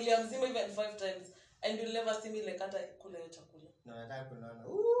pikia familia mzima even 5 times and you'll never see me like hata kula hiyo chakula. Na nataka kunaona.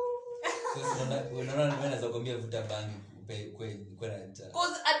 Sasa unaona wewe unaweza kuambia vuta bangi kwa na njaa.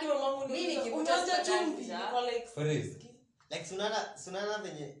 Cause hadi mamangu Mimi ndio nikivuta umeonja sipatani chumvi njaa. niko like For real? Like sunana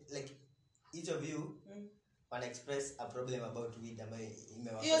venye like each of you wana express a problem about weed ambayo hiyo si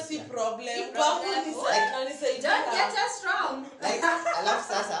imewakosea. problem. Si Babu problem. ni Don't sanisaidia. get us wrong. Like alafu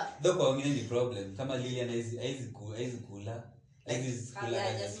sasa Though kwa wengine ni problem. Kama Lilian haizi kula. Haizi Kabla kula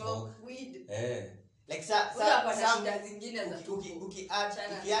haja hata smoke smoke. weed. like Utapata shida zingine za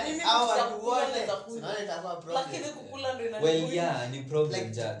ukiadd Mimi hao kukula watu wote naweza kula. unaona itakuwa Lakini problem. kukula ndio Well, inaniuma. yeah, ni problem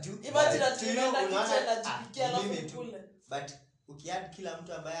Like, Jack. Imagine But ati to you, unaenda unaona, kitchen najipikia alafu mimi tu. ukule. But ukiadd kila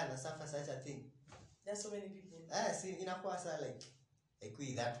mtu ambaye ana suffer such a thing, There's so many people. si inakuwa saa like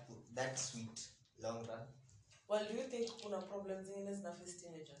we that sweet long run. Well, do you think kuna problems zingine zina face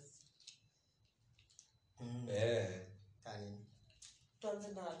teenagers? Kani Tuanze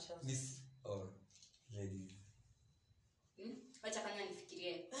na Acha. Miss or ladies. Wacha kwanza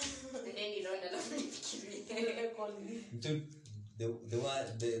nifikirie. Ndeni ronda alafu nifikirie.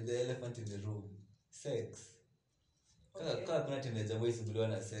 The elephant in the room. Sex. Okay. Kama kuna teenager ambaye sumbuliwa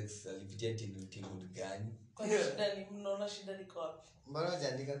na sex alipitia timu gani? Kwa shida ni mnaona shida liko wapi? mbona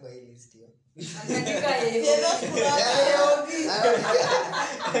hujaandika kwa hii list hiyo? Ameandika yeye.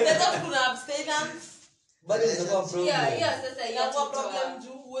 There's kuna abstinence. Bado inakuwa problem. Yeah, sasa Inakuwa hiyo problem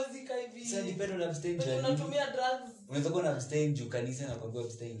juu huwezi kaa hivi. Sasa depend on abstain But juu. unatumia drugs. Unaweza kuwa na abstain juu kanisa na kwambia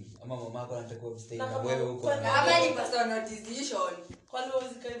abstain ama mama yako anataka abstain Na na kama wewe uko kwani- ama ni personal decision. Kwani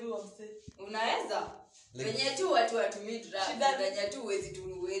huwezi kaa hivi uabstain? Unaweza. Like- Wenye tu watu watumii drugs, Shida- wenye tu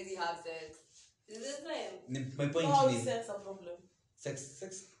huwezi have sex. Is this same? my point How is is sex a problem?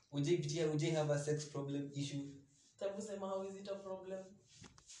 sex would you have a sex problem issue? Tabu sema how is it a problem?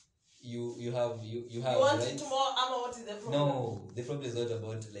 You have You want right? it more ama what is the problem? No, the problem is not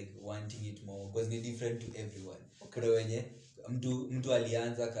about like wanting it more because ni different to everyone. Kuna wenye mtu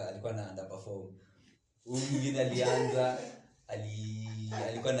alianza alikuwa na underperform. Huyu mwingine alianza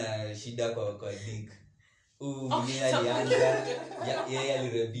alikuwa na shida kwa dick. Huyu mwingine alianza yeye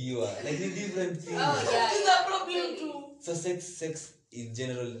alirebiwa. Like ni different things. Oh, yeah. It's a problem too. So sex in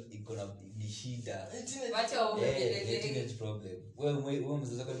general iko ni shida. Wacha uongelee. Teenage problem. Wewe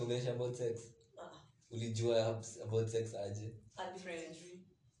mzazi wako alikuongelesha about sex? Ulijua about sex aje?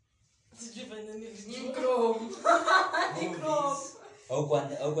 Sijui venye nilijua. Movies. Au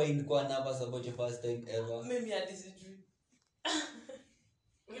kwa nervous about your first time ever? Mimi hadi sijui.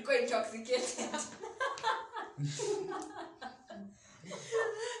 Ulikuwa intoxicated.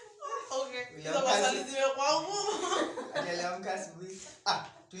 Okay. Uliamka Hizo maswali zimekuwa ngumu. Aliamka asubuhi.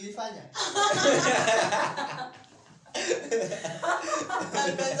 Tuifanya.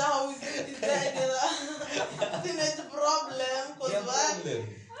 Albeza, how is there any other teenage problem? Cause Yeah, why? problem.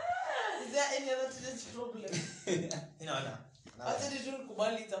 Is there any other teenage problem? Inaona. Wacha nijue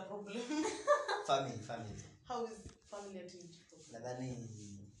nikubali it's a problem. Family. How is family a teenage problem? Nadhani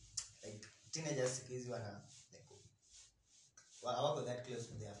like teenagers siku hizi wana like hawako that close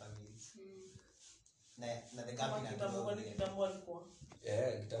to their families. Na the gap Kama ina kitambo grow. kwani kitambo alikuwa.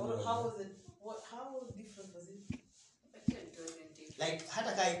 Yeah, kitambo. How was it? How different was it? Like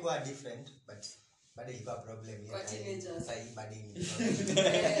hata kai ikuwa different but bado ilikuwa problem Kwa teenagers. Sasa hii bado ni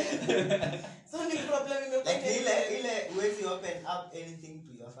problem. So ni problem imekuwa. Like ile huwezi open up anything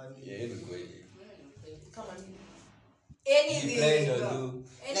to your family. Yeah, ni kweli. Kama nini? Depend on Anything. you.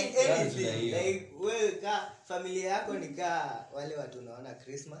 Like That's anything. naive. Like wewe ka familia yako ni ka wale watu unaona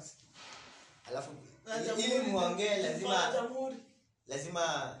Christmas. Alafu ili muongee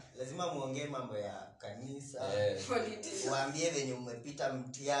lazima muongee mambo ya kanisa. Politics. Waambie venye umepita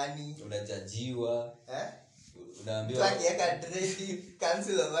mtihani. Unajajiwa. Mtu Unaambiwa akiweka dread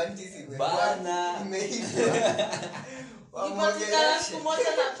council of aunties Bana. imeitwa. Nipatikana siku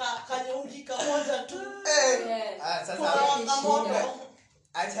moja na kanyongi kamoja tu. Sasa Kwa moto.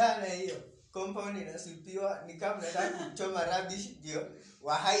 achana hiyo. Compound inasupiwa ni kama nataka kuchoma rubbish ndio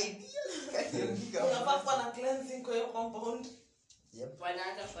wahide kanyongi kamoja. Unafaa kuwa na cleansing kwa hiyo compound. Yep.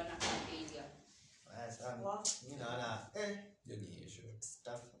 Wanaanza kufanya failure. Wow. Mimi naona hiyo ni issue.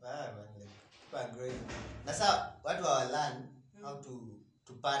 stuff man like people are growing. Na sasa watu wa learn how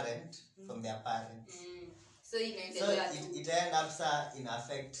to parent from their parents. So So inaendelea tu. it end up in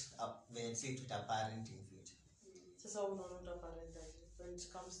affect when see to the parent in future. Sasa unaona parental when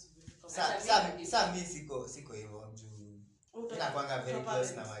it comes to beauty. Sa mi siko hivyo juu ina kwanga very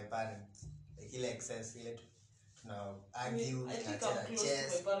close na my parents. Like ile excess ile tuna argue I think I'm tunacheza close to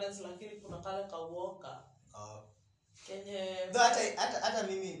chess. my parents lakini kuna kale kauoka. Kenye Hata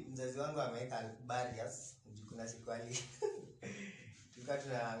mimi mzazi wangu ameweka barriers juu kuna siku tulikuwa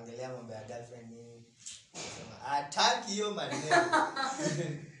tunaongelea mambo ya girlfriend nini. Sema ataki hiyo maneno.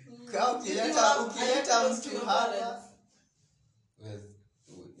 Kwa ukileta mtu hapa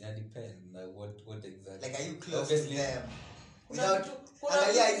close Obviously. to them Kuna without vitu- kuna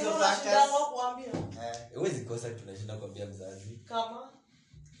angalia vitu hizo zingine factors unashindangwa kuambia huwezi kosa tunashinda kuambia mzazi. kama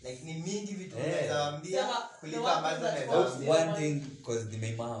like ni mingi vitu Eh. unaweza ambia Sema, kuliko the one ambazo thing that unaweza comes ambia. One thing cause ni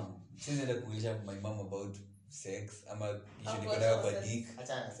my mom. Sinaenda kuulisha my mom about sex ama issue niko nayo kwa dick.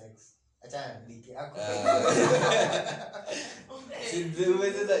 Achana na sex, achana na dick yako.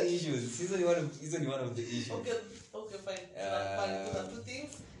 These are issues. Hizo ni one of the issues. Okay, fine. Those are two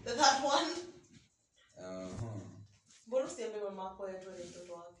things. The third one, mbona usiambie mama yako aitwe ni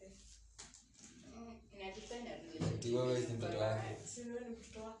mtoto wake? Inadepend na Ati wewe si mtoto wake. Si wewe ni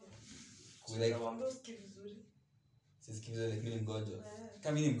mtoto wake? Like Nakwambia usikii vizuri. sikiza like mimi ni mgonjwa.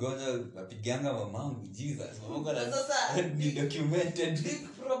 Kama mimi ni mgonjwa napiganga mamangu Jesus. Mamangu Sasa, ni documented. Big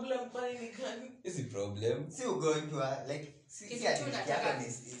problem kwani ni gani? Is problem? Si ugonjwa like si Kitu ati tu dick nataka- yako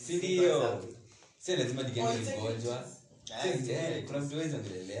ni Si ndio. Si lazima digenge Oh, ni mgonjwa. Yeah. Kuna mtu wewe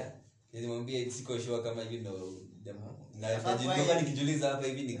ongelelea. Nilimwambia siko sure kama you know na Sababu najua yeye- nikijiuliza hapa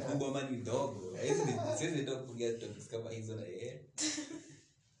hivi ni kubwa ama ni ndogo. Siwezi tu kuongea topics kama hizo na yeye.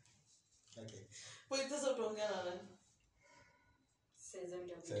 Okay. Wait, sasa utaongea na nani? Sasa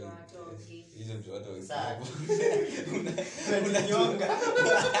ndio vitu watu waongee. Hizo ndio watu Sawa. unanyonga.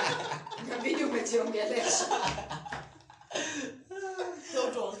 Inabidi umejiongelesha. Sasa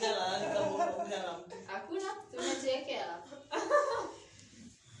utaongea na nani kama unaongea na mtu? Hakuna tumejiwekea.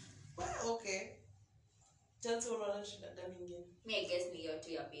 Okay. Chance unaona shida gani nyingine? Me I guess ni hiyo tu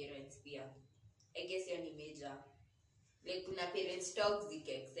ya parents pia. I guess hiyo ni major. Like kuna parents toxic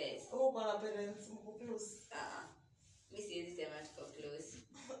excess. Wewe uko na parents mko close? Mi siwezi sema tuko close.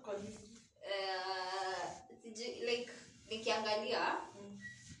 Kwa nini? Like nikiangalia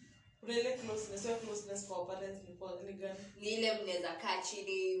Unaele closeness, your closeness kwa parents ni gani? ni ile mnaweza kaa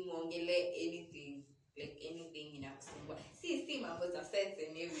chini muongele anything, like anything inakusumbua. Si mambo za sense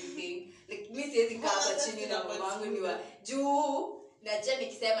and everything. Like mi siwezi kaa hapa chini na mamangu ni wa juu najua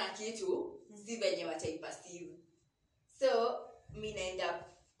nikisema kitu si venye wataiperceive. So mi naenda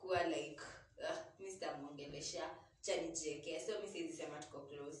kuwa like mi sitamwongelesha cha nijiekea. So mi siwezi sema tuko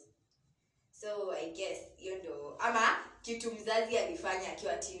close. So I guess hiyo ndo ama kitu mzazi alifanya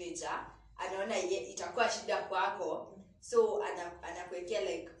akiwa teenager anaona itakuwa shida kwako, so anakuwekea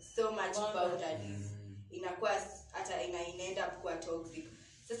like so much boundaries, inakuwa hata inaenda kuwa toxic.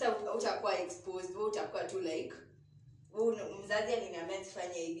 Sasa utakuwa exposed, wewe utakuwa tu like mzazi aliniambia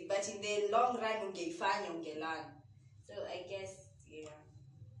nifanye hivi, but in the long run ungeifanya ungelearn. So I guess yeah,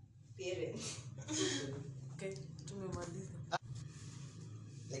 parents. Okay, tumemaliza.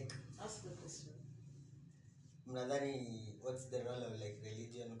 Like Ask the question. mnadhani what's the role of like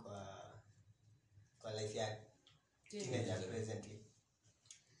religion kwa life ya teenager presently?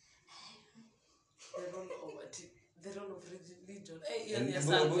 The role of religion. Hiyo ni ya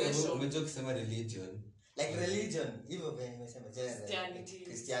salvation. Umetoka kusema religion. Like religion hivyo venye nimesema Christianity,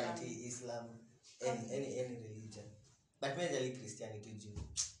 Christianity, Islam, any religion, but majorly Christianity juu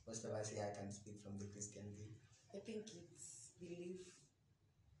most of us here can speak from the Christian view. I think it's belief.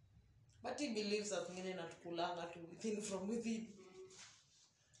 But he believes that ngine natukulanga to within from within.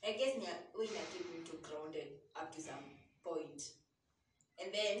 I guess we na keep you to grounded up to some point,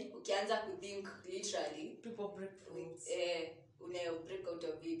 and then ukianza ku think literally People break rules. una break out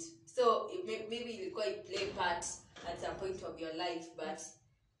of it. So maybe ilikuwa play part at some point of your life, but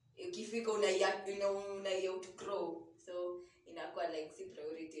ukifika una to grow, so inakuwa like si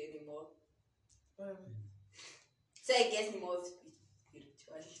priority anymore. So I guess ni more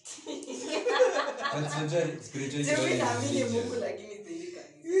spirituality. But spirituality. Mimi naamini Mungu lakini si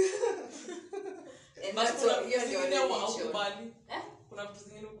kanisa. And that's what hiyo ndio religion. Kuna vitu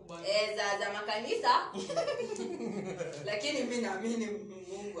zingine ukubali. Za makanisa. Lakini mimi naamini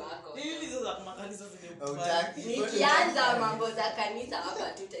Mungu ako. Hiyo hizo za makanisa zimekubali. Hautaki. Nikianza mambo za kanisa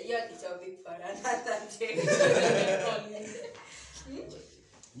hapa hiyo ni topic for another day.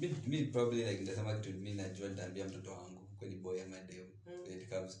 Me probably like nitasema kitu mimi najua nitaambia mtoto wangu kwani boy ama dem when it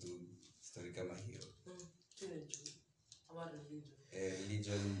comes to story kama hiyo.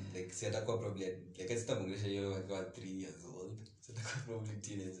 Religion like si atakuwa probably like sitamwongelesha hiyo akiwa 3 years old, so atakuwa probably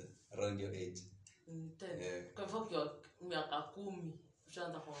teenager around your age. Kwa hivyo miaka 10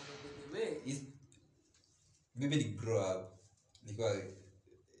 ushaanza kuongea wewe. Maybe ni grow up nikiwa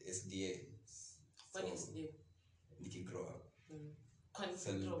SDA. Kwani SDA? Niki grow up. Kwani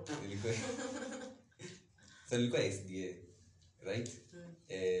So grow up? nilikuwa SDA, right?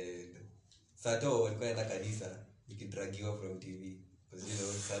 And sato walikuwa naenda kanisa nikidragiwa from TV because you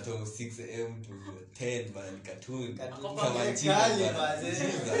know That was 6 a.m. to 10 bana cartoon. Cartoon. Kama Kali, chicken bana. bana. Jesus.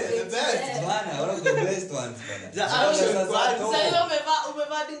 The best. Bana, one of the best ones bana. The action kwanza. Sasa hiyo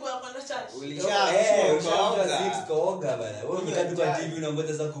umevaa dingo ya kwenda church. Ushaamka 6 kaoga bana. Wewe umekaa kwa TV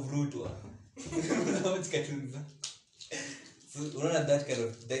unangoja sasa kuvurutwa. Unaona cartoons. So unaona that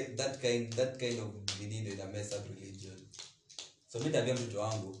kind of need in a mess up religion. So mimi tabia mtoto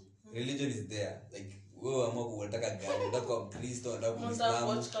wangu, religion is there. Like wewe amua unataka gani? Unataka kuwa Mkristo, unataka kuwa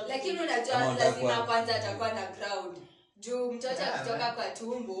Muislamu. Lakini unajua lazima kwanza atakuwa na ground. Juu mtoto akitoka kwa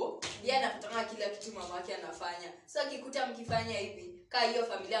tumbo, yeye anapotaka kila kitu mama yake anafanya. So akikuta mkifanya hivi, kaa hiyo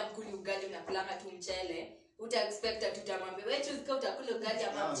familia mkuli ugali unakulanga tu mchele, uta expect tutamwambia wewe choose kama utakula ugali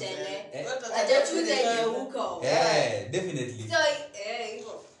ama mchele. Acha choose yenye huko. Definitely. So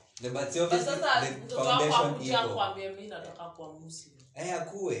hivyo. The but obviously the foundation iko. Kwambia mimi nataka kuwa Muslim.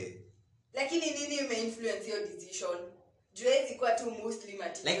 Akue. Lakini nini imeinfluence your decision? Juezi kwa tu Muslim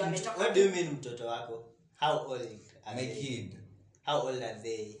ati Like, ametoka. what do you mean mtoto wako? How old are My they? kid. How old are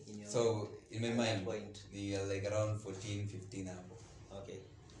they in your So in my mind, point? they are like around 14, 15 hapo. Okay.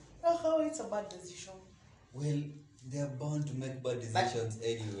 How it's a bad decision. Well, they are bound to make bad decisions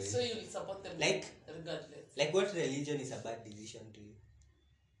anyway. So you will support them Like- regardless. Like what religion is a bad decision to you?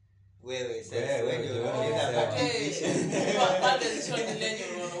 Wewe sasa Wewe, when you wewe, make a wewe. bad Okay. decision. Bad decision ni lenye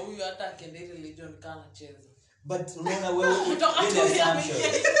unaona huyu hata akienda religion kana cheza. But unaona wewe Kutoka hiyo tu ni ya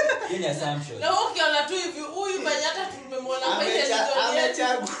assumption. Hiyo ni assumption. Na wewe ukiona tu hivi huyu mwenye hata tumemwona kwa ile religion yetu.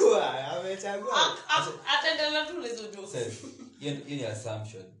 Amechagua. Ataendelea tu lezo juu. Sasa hiyo ni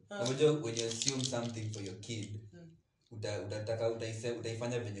assumption. Unajua when you assume something for your kid,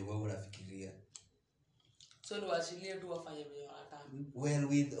 utaifanya venye wewe unafikiria. So ni waachilie tu wafanye vile wanataka. Well,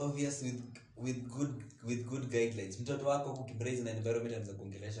 with good guidelines. Mtoto wako ukimraise na environment anaweza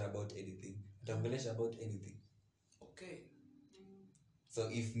kuongelesha about anything. Utaongelesha about anything. Okay.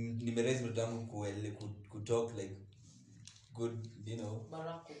 So if nimeraise mtoto wangu kutalk like good, you know.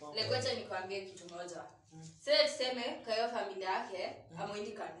 Baraka baba. Like wacha nikwambie kitu moja. Sasa tuseme kwa hiyo familia yake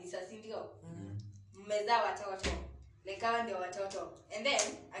ameenda kanisa, si ndio? Mmezaa watoto. Like hawa ndio watoto. And then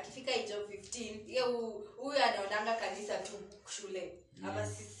akifika age of 15, yeye huyu anaonanga kanisa tu shule. Ama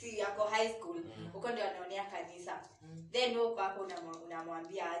sisi yako high school, huko ndio anaonea kanisa. Then wewe uko hapo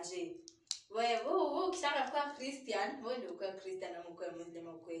unamwambia aje. Wewe ukitaka kuwa Christian, wewe ndio uko Christian ama uko Muslim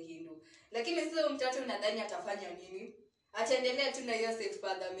ama uko Hindu. Lakini sio mtoto unadhani atafanya nini? Ataendelea tu na hiyo safe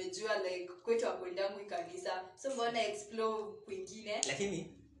path amejua like kwetu hapo ndangu kanisa. So mbona explore kwingine?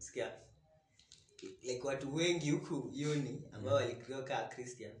 Lakini sikia. Like watu wengi huku uni ambao walikuwa kama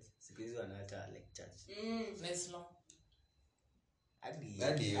Christians siku hizi wanaata like church. Neslo.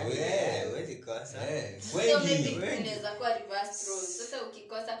 Hadi wewe kosa. So maybe unaweza kuwa reverse roles. Sasa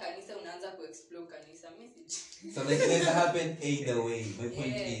ukikosa kanisa unaanza kuexplore kanisa. Message. So like it happen either way. My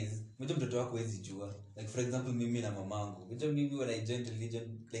point is, mtoto wako hawezi jua. Like for example mimi na mamangu. Mimi when I joined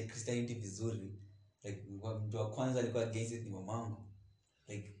religion like Christianity vizuri. Like mtu wa kwanza alikuwa against it ni mamangu.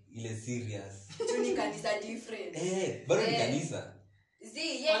 Like ile serious. Tuni kanisa different. Bado ni kanisa.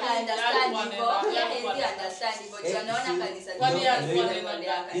 See, understand hivyo. Tunaona kanisa. Kwani alikuwa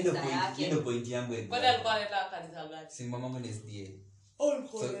Ndio point yangu. Kwani alikuwa anaenda kanisa gani? Si mamangu ni SDA. All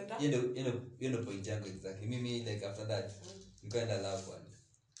So correct. you know point yangu exactly. Mimi like after that nikaenda love one.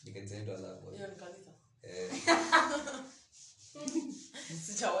 You can send to a love one. Hiyo ni kanisa. Eh.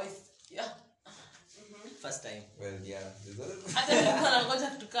 Yeah. First time. Well, yeah. Hata nilikuwa nangoja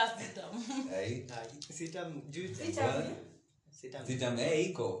tukaa sitam. Sitam Juja. Sitam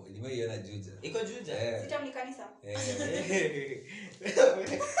iko. Nimeiona Juja. Iko Juja. Sitam ni kanisa.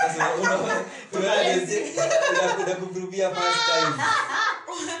 Sasa unakuja kugrubia first time.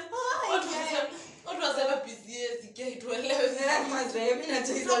 Watu wasema PCA sikia tuelewe. Mazee mimi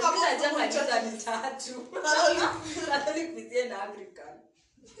najua kanisa ni tatu. Catholic PCA na African.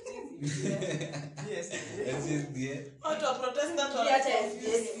 Yes. SDA. Watu wa Protestant wa Hata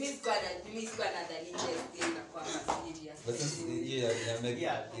SDA mimi sikuwa nadhani SDA na kwa serious. But hiyo ina make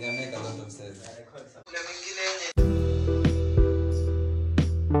a lot of sense. Kuna mwingine